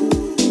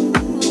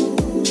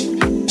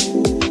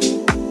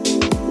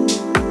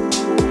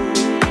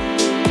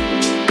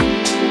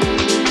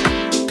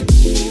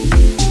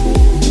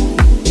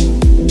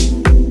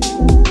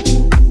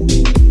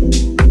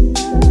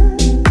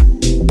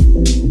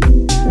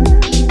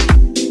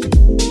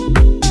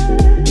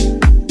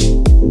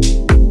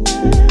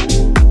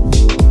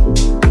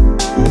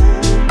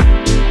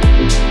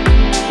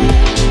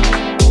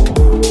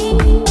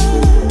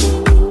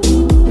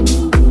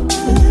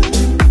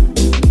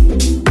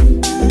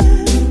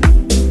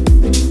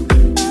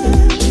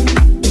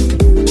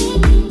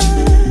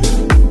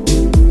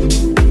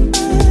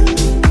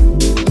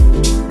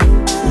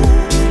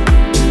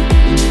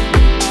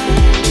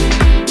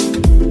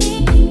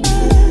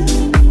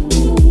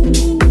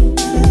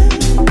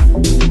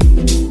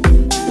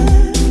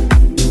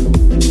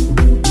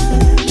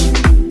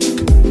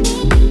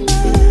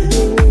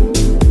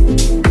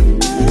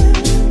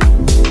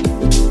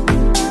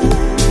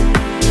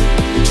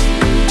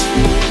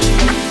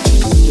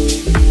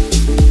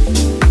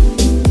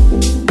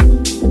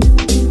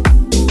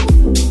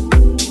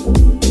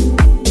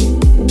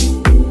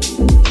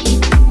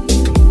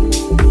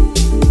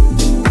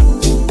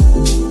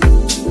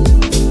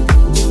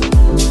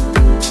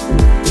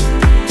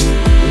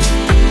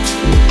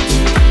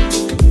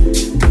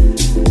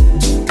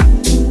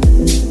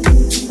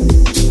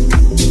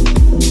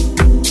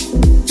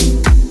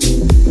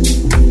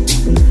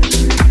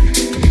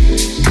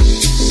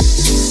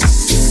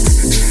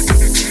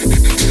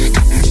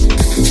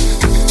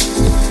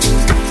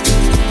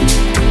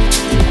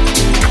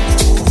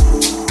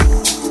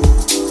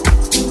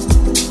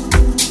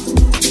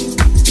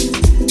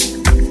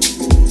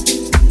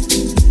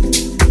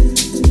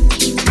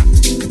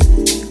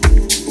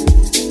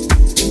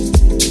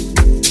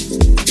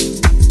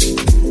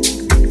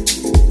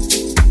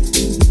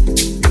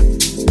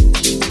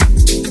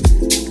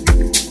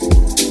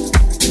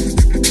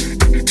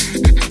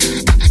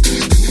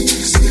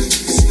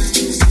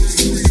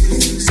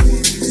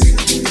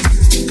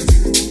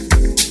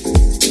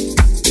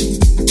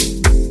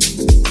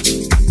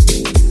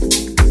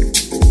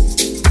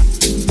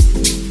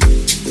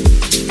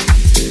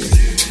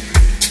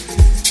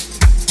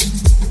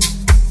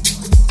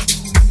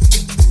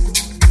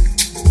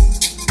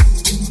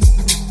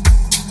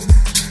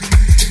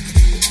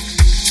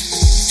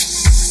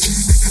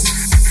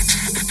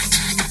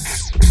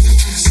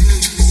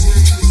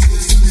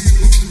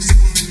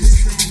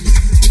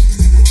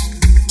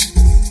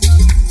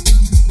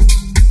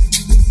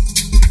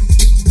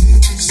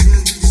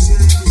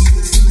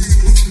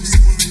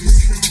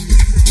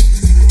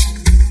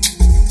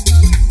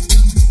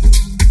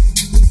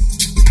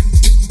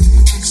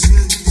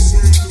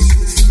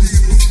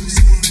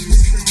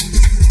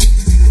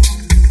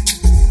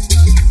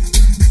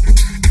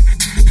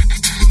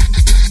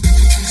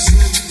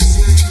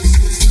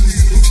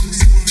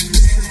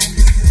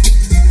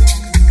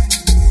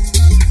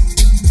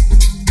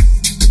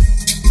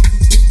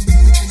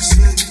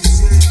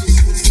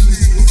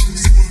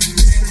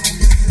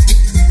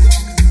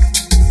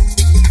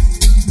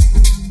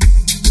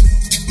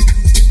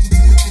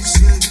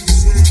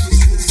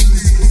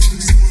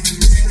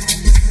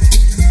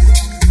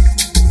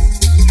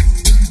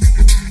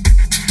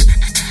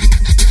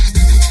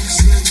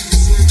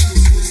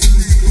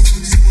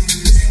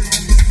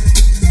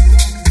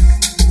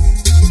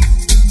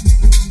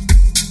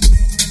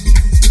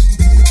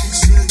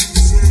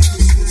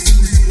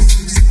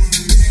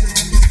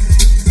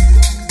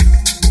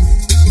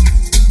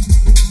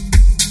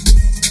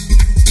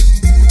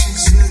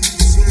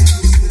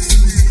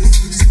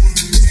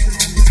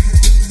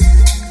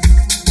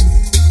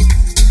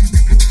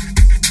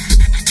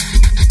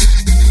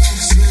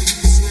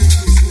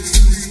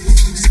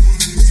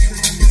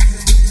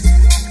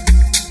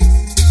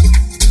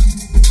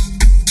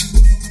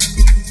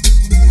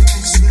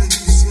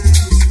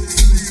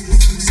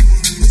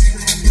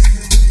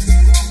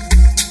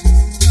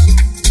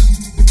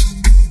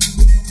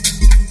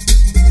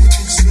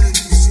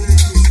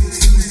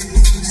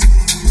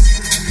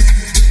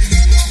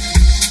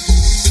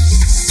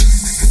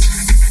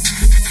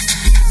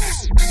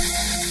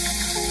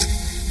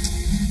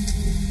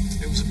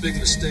 big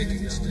mistake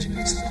acknowledging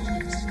its thought.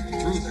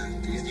 Through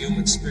that, the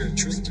inhuman spirit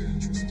tricked you,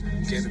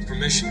 gave it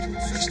permission to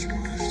infest your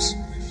lives.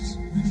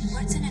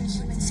 What's an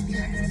inhuman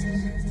spirit?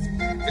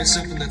 It's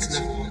something that's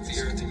never walked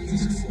the earth in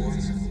human form.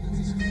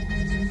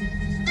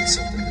 It's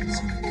something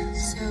demonic.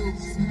 So,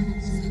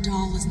 the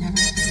doll was never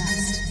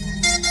possessed?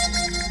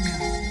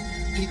 No.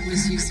 It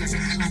was used as a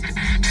condom.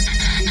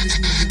 It was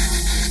made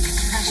with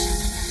impression.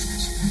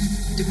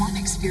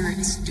 Demonic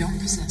spirits don't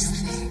possess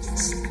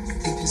things.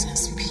 They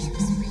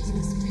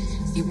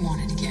He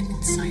wanted to get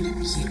inside of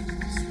you.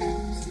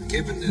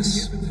 Given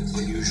this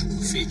unusual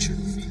feature,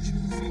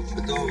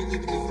 the doll will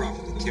need to be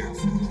properly cared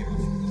for.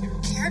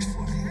 Cared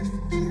for?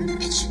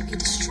 It should be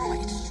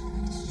destroyed.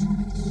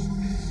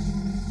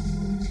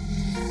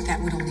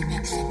 That would only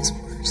make things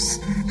worse.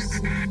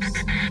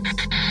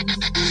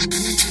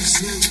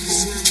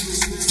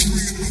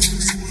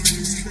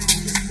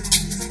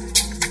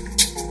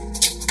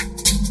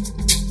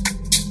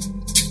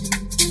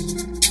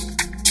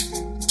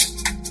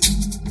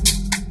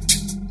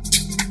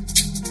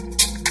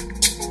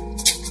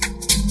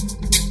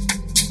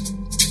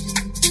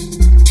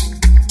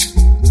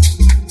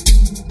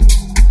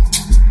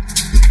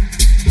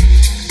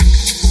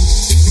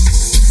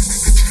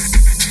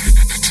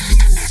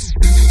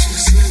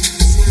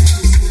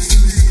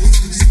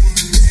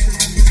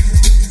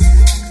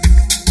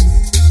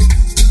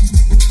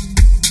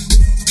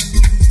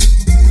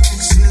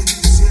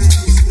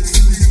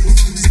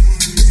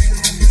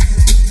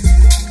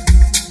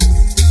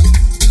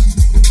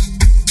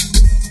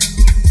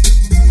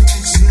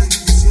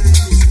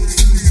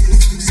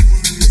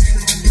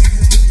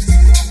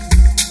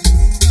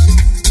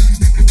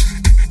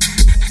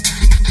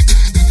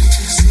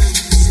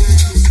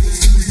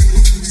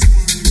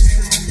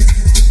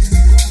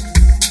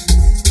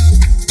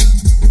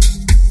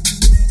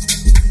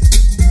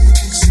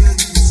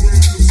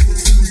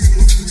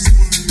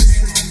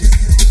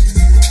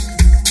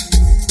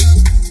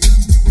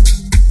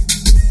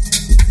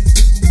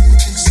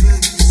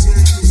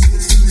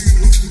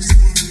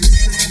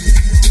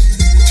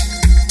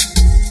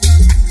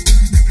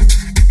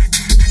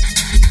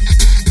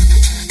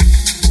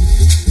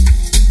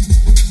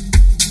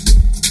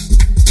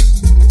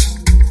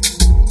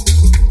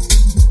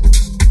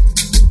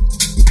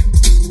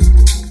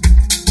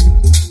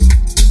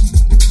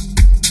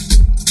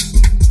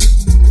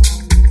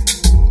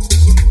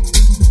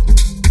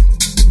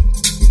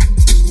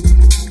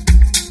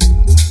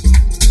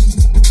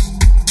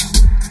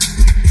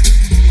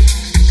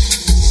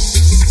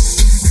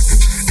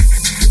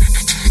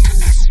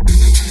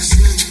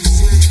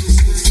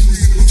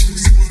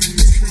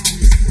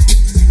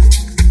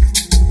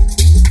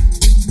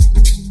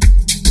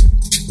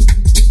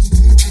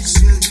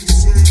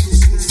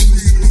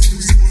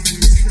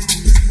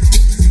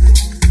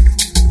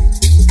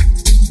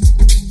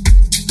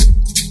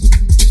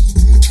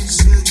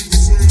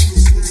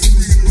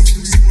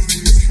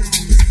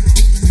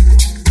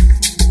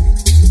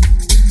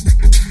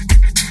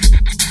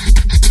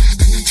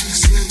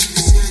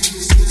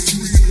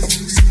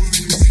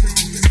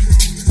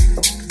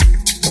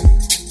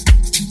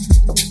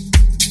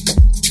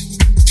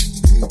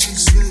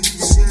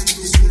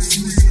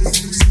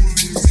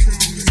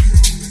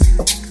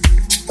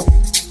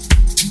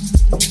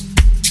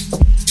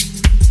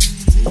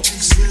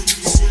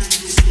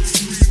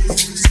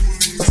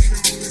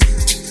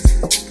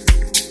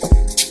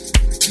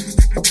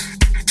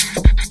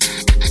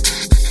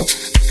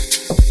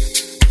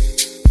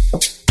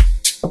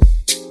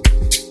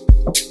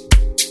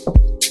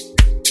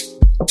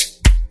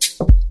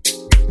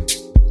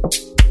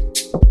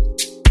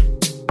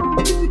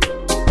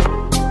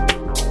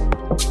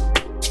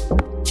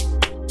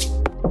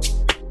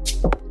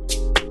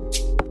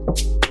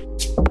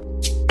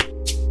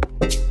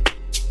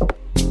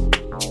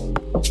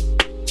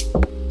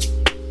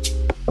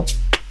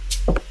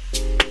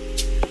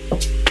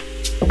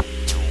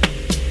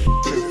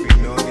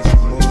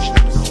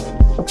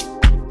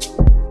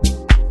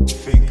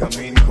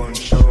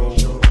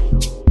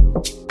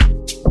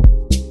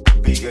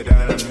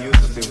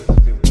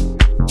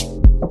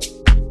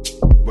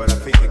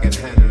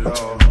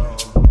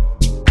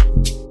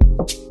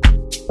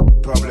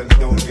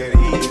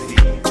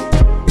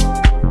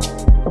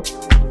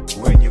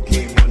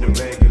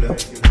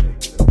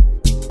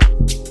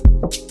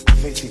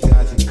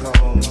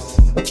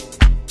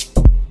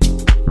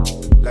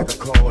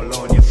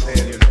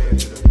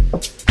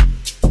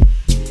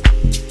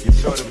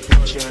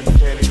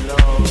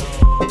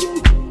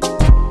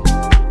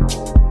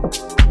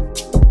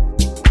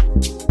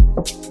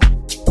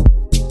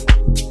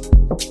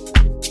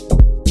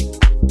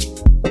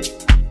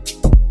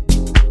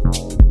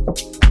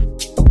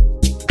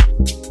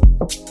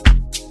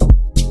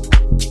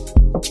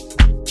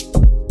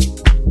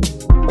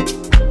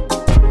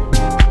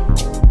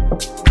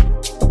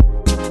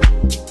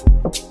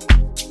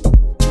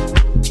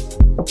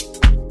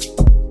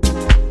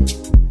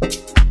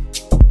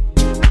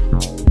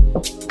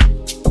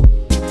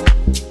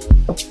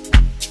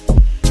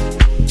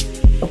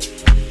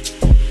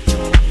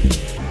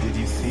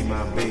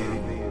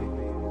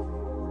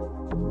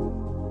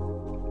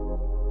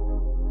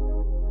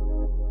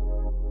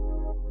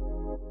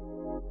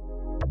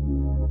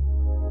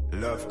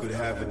 Love could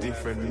have a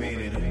different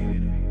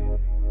meaning,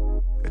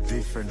 a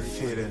different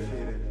feeling,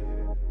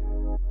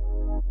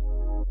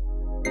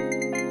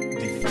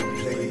 different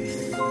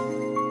place,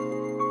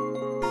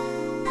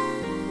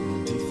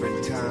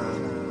 different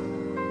time.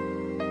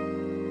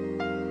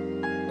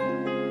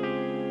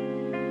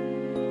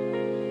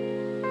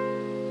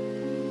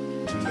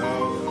 To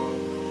love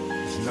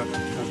is not to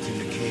put in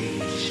the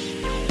cage.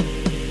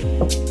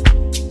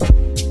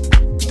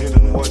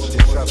 Didn't watch the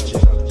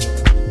subject.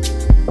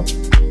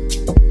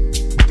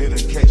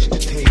 Didn't catch the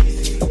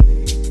taste.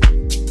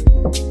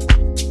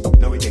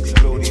 Now it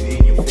exploded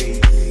in your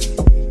face.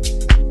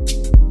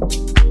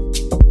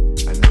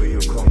 I know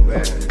you'll come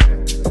back.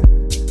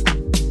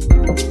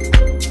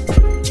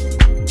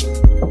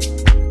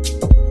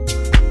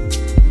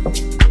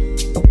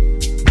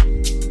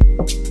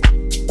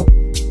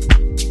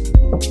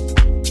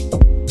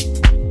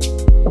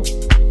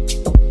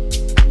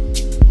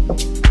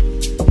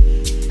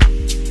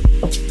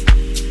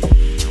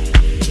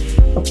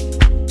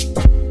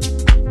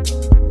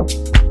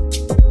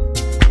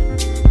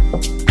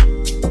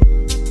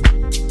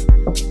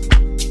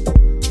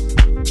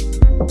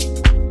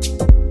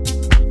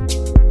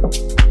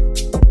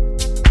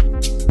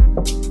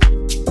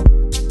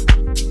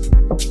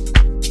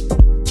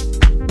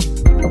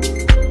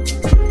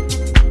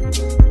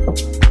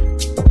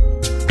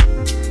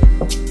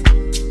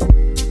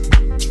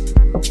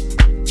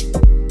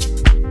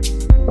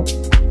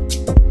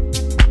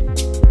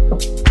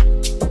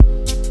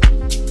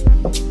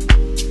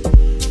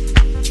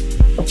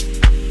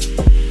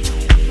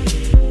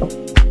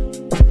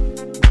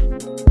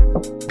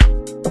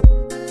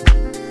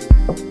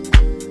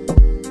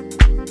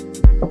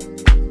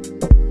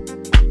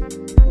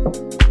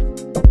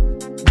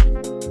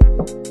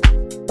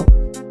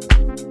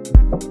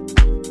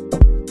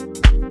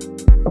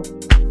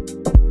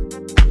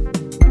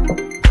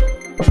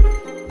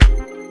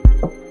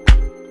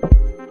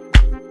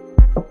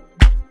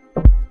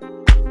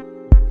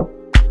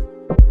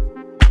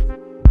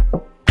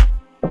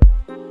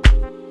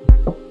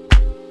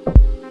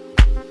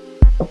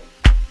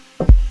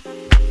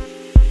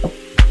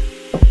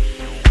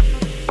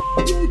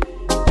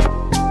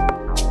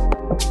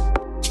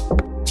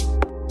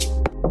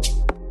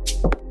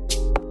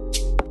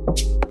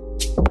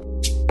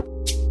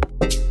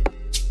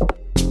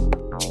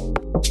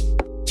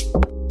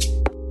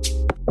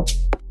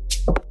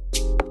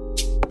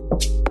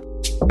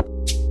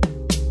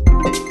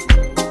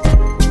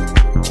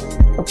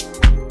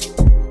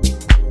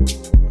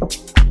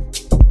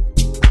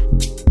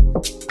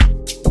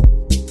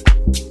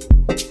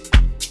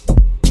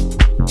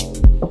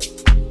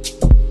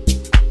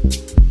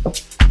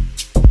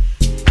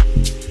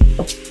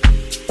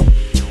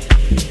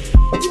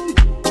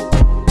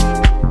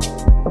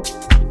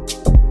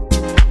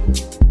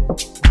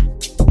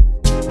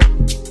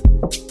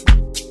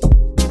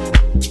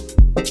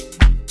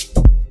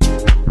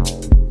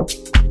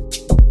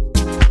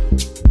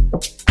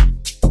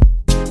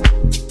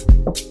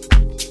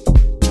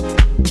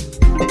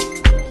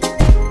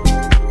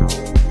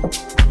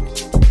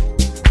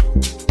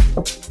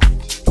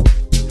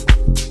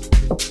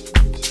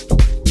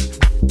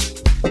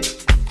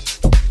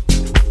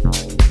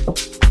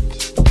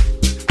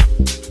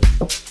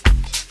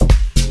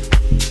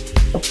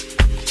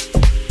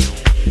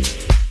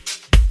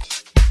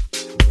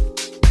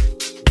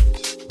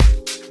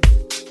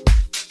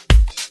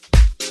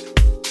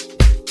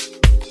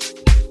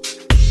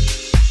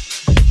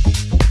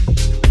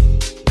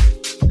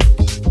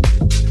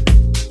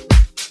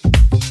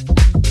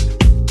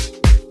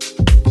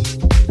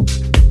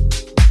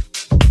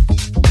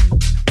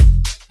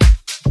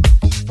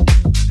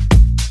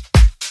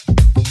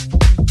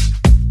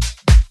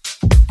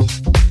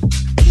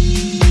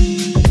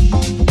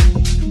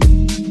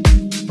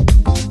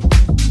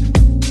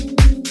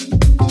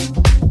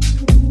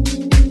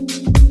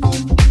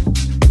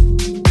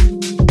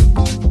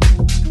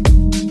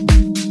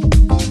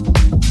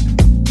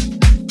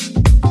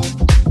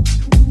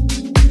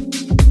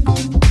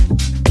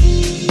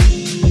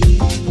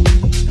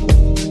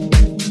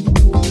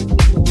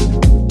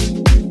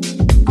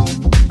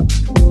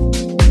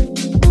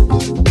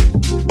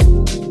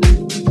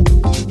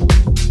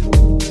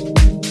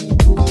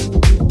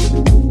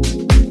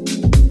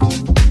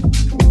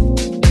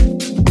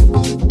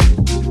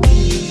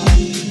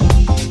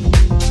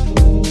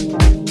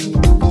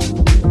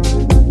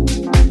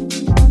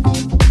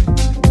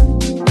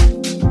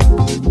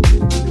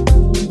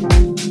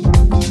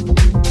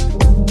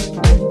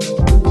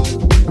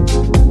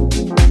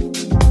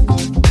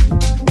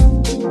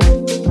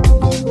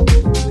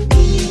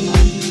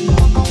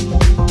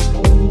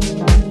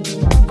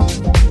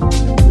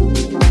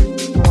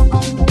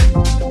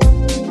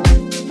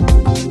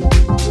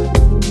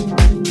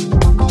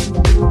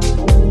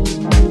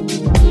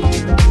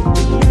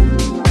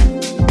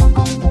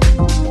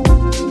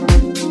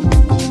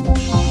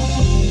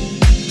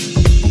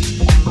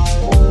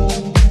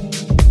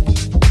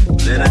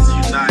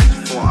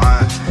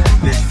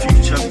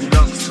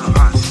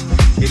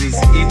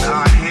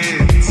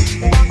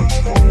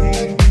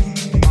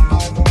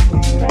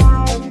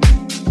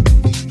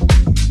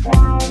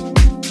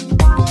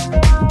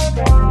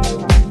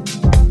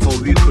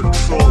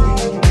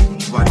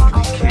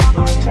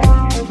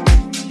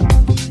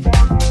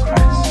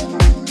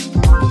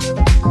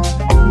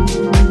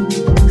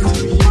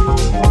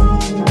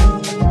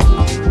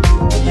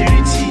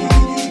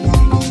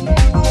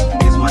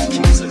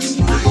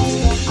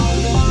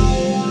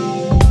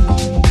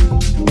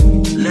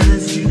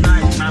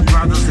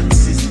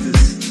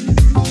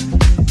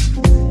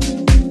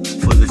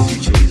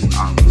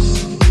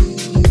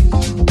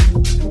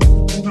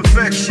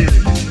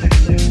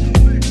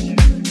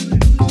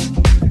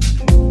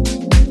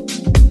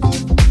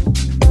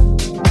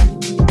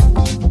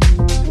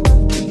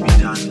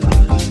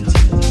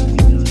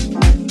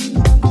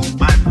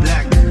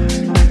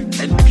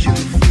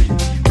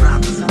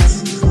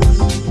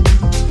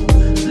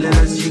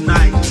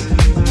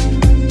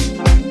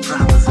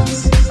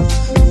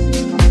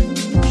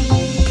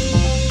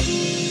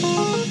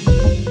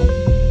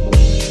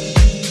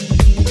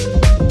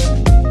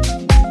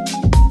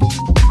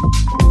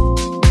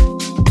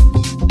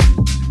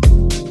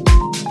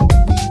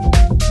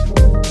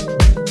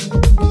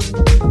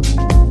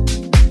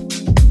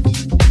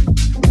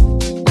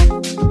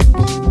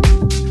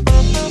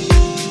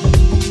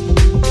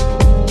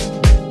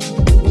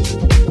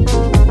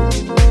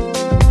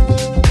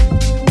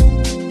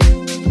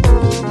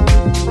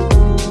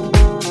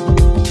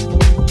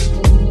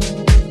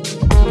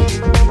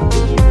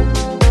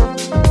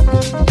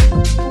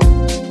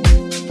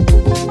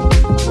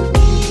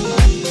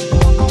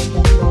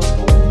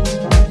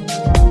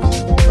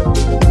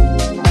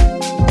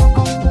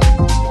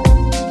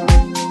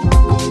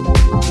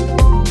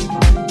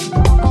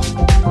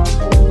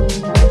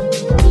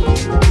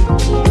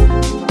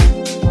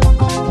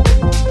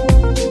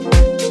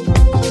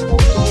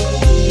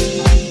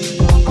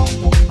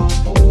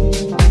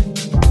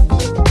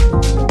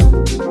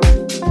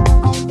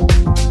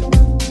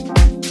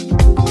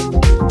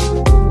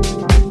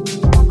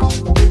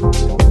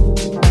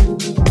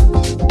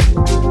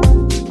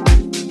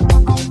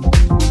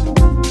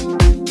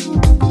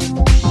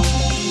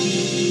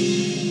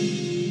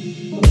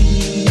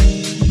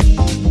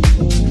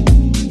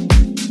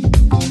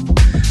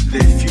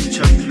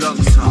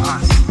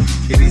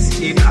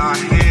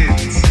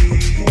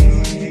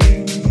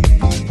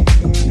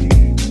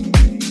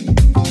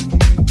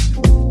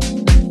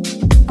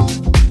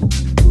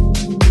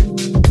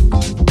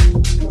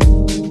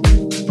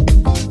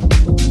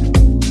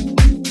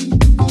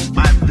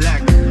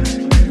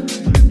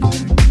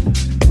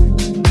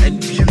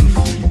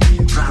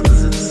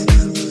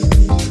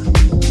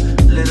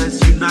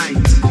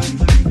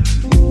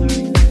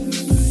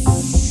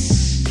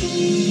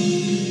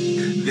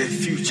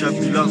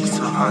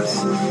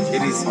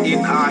 is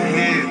in our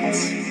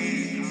hands.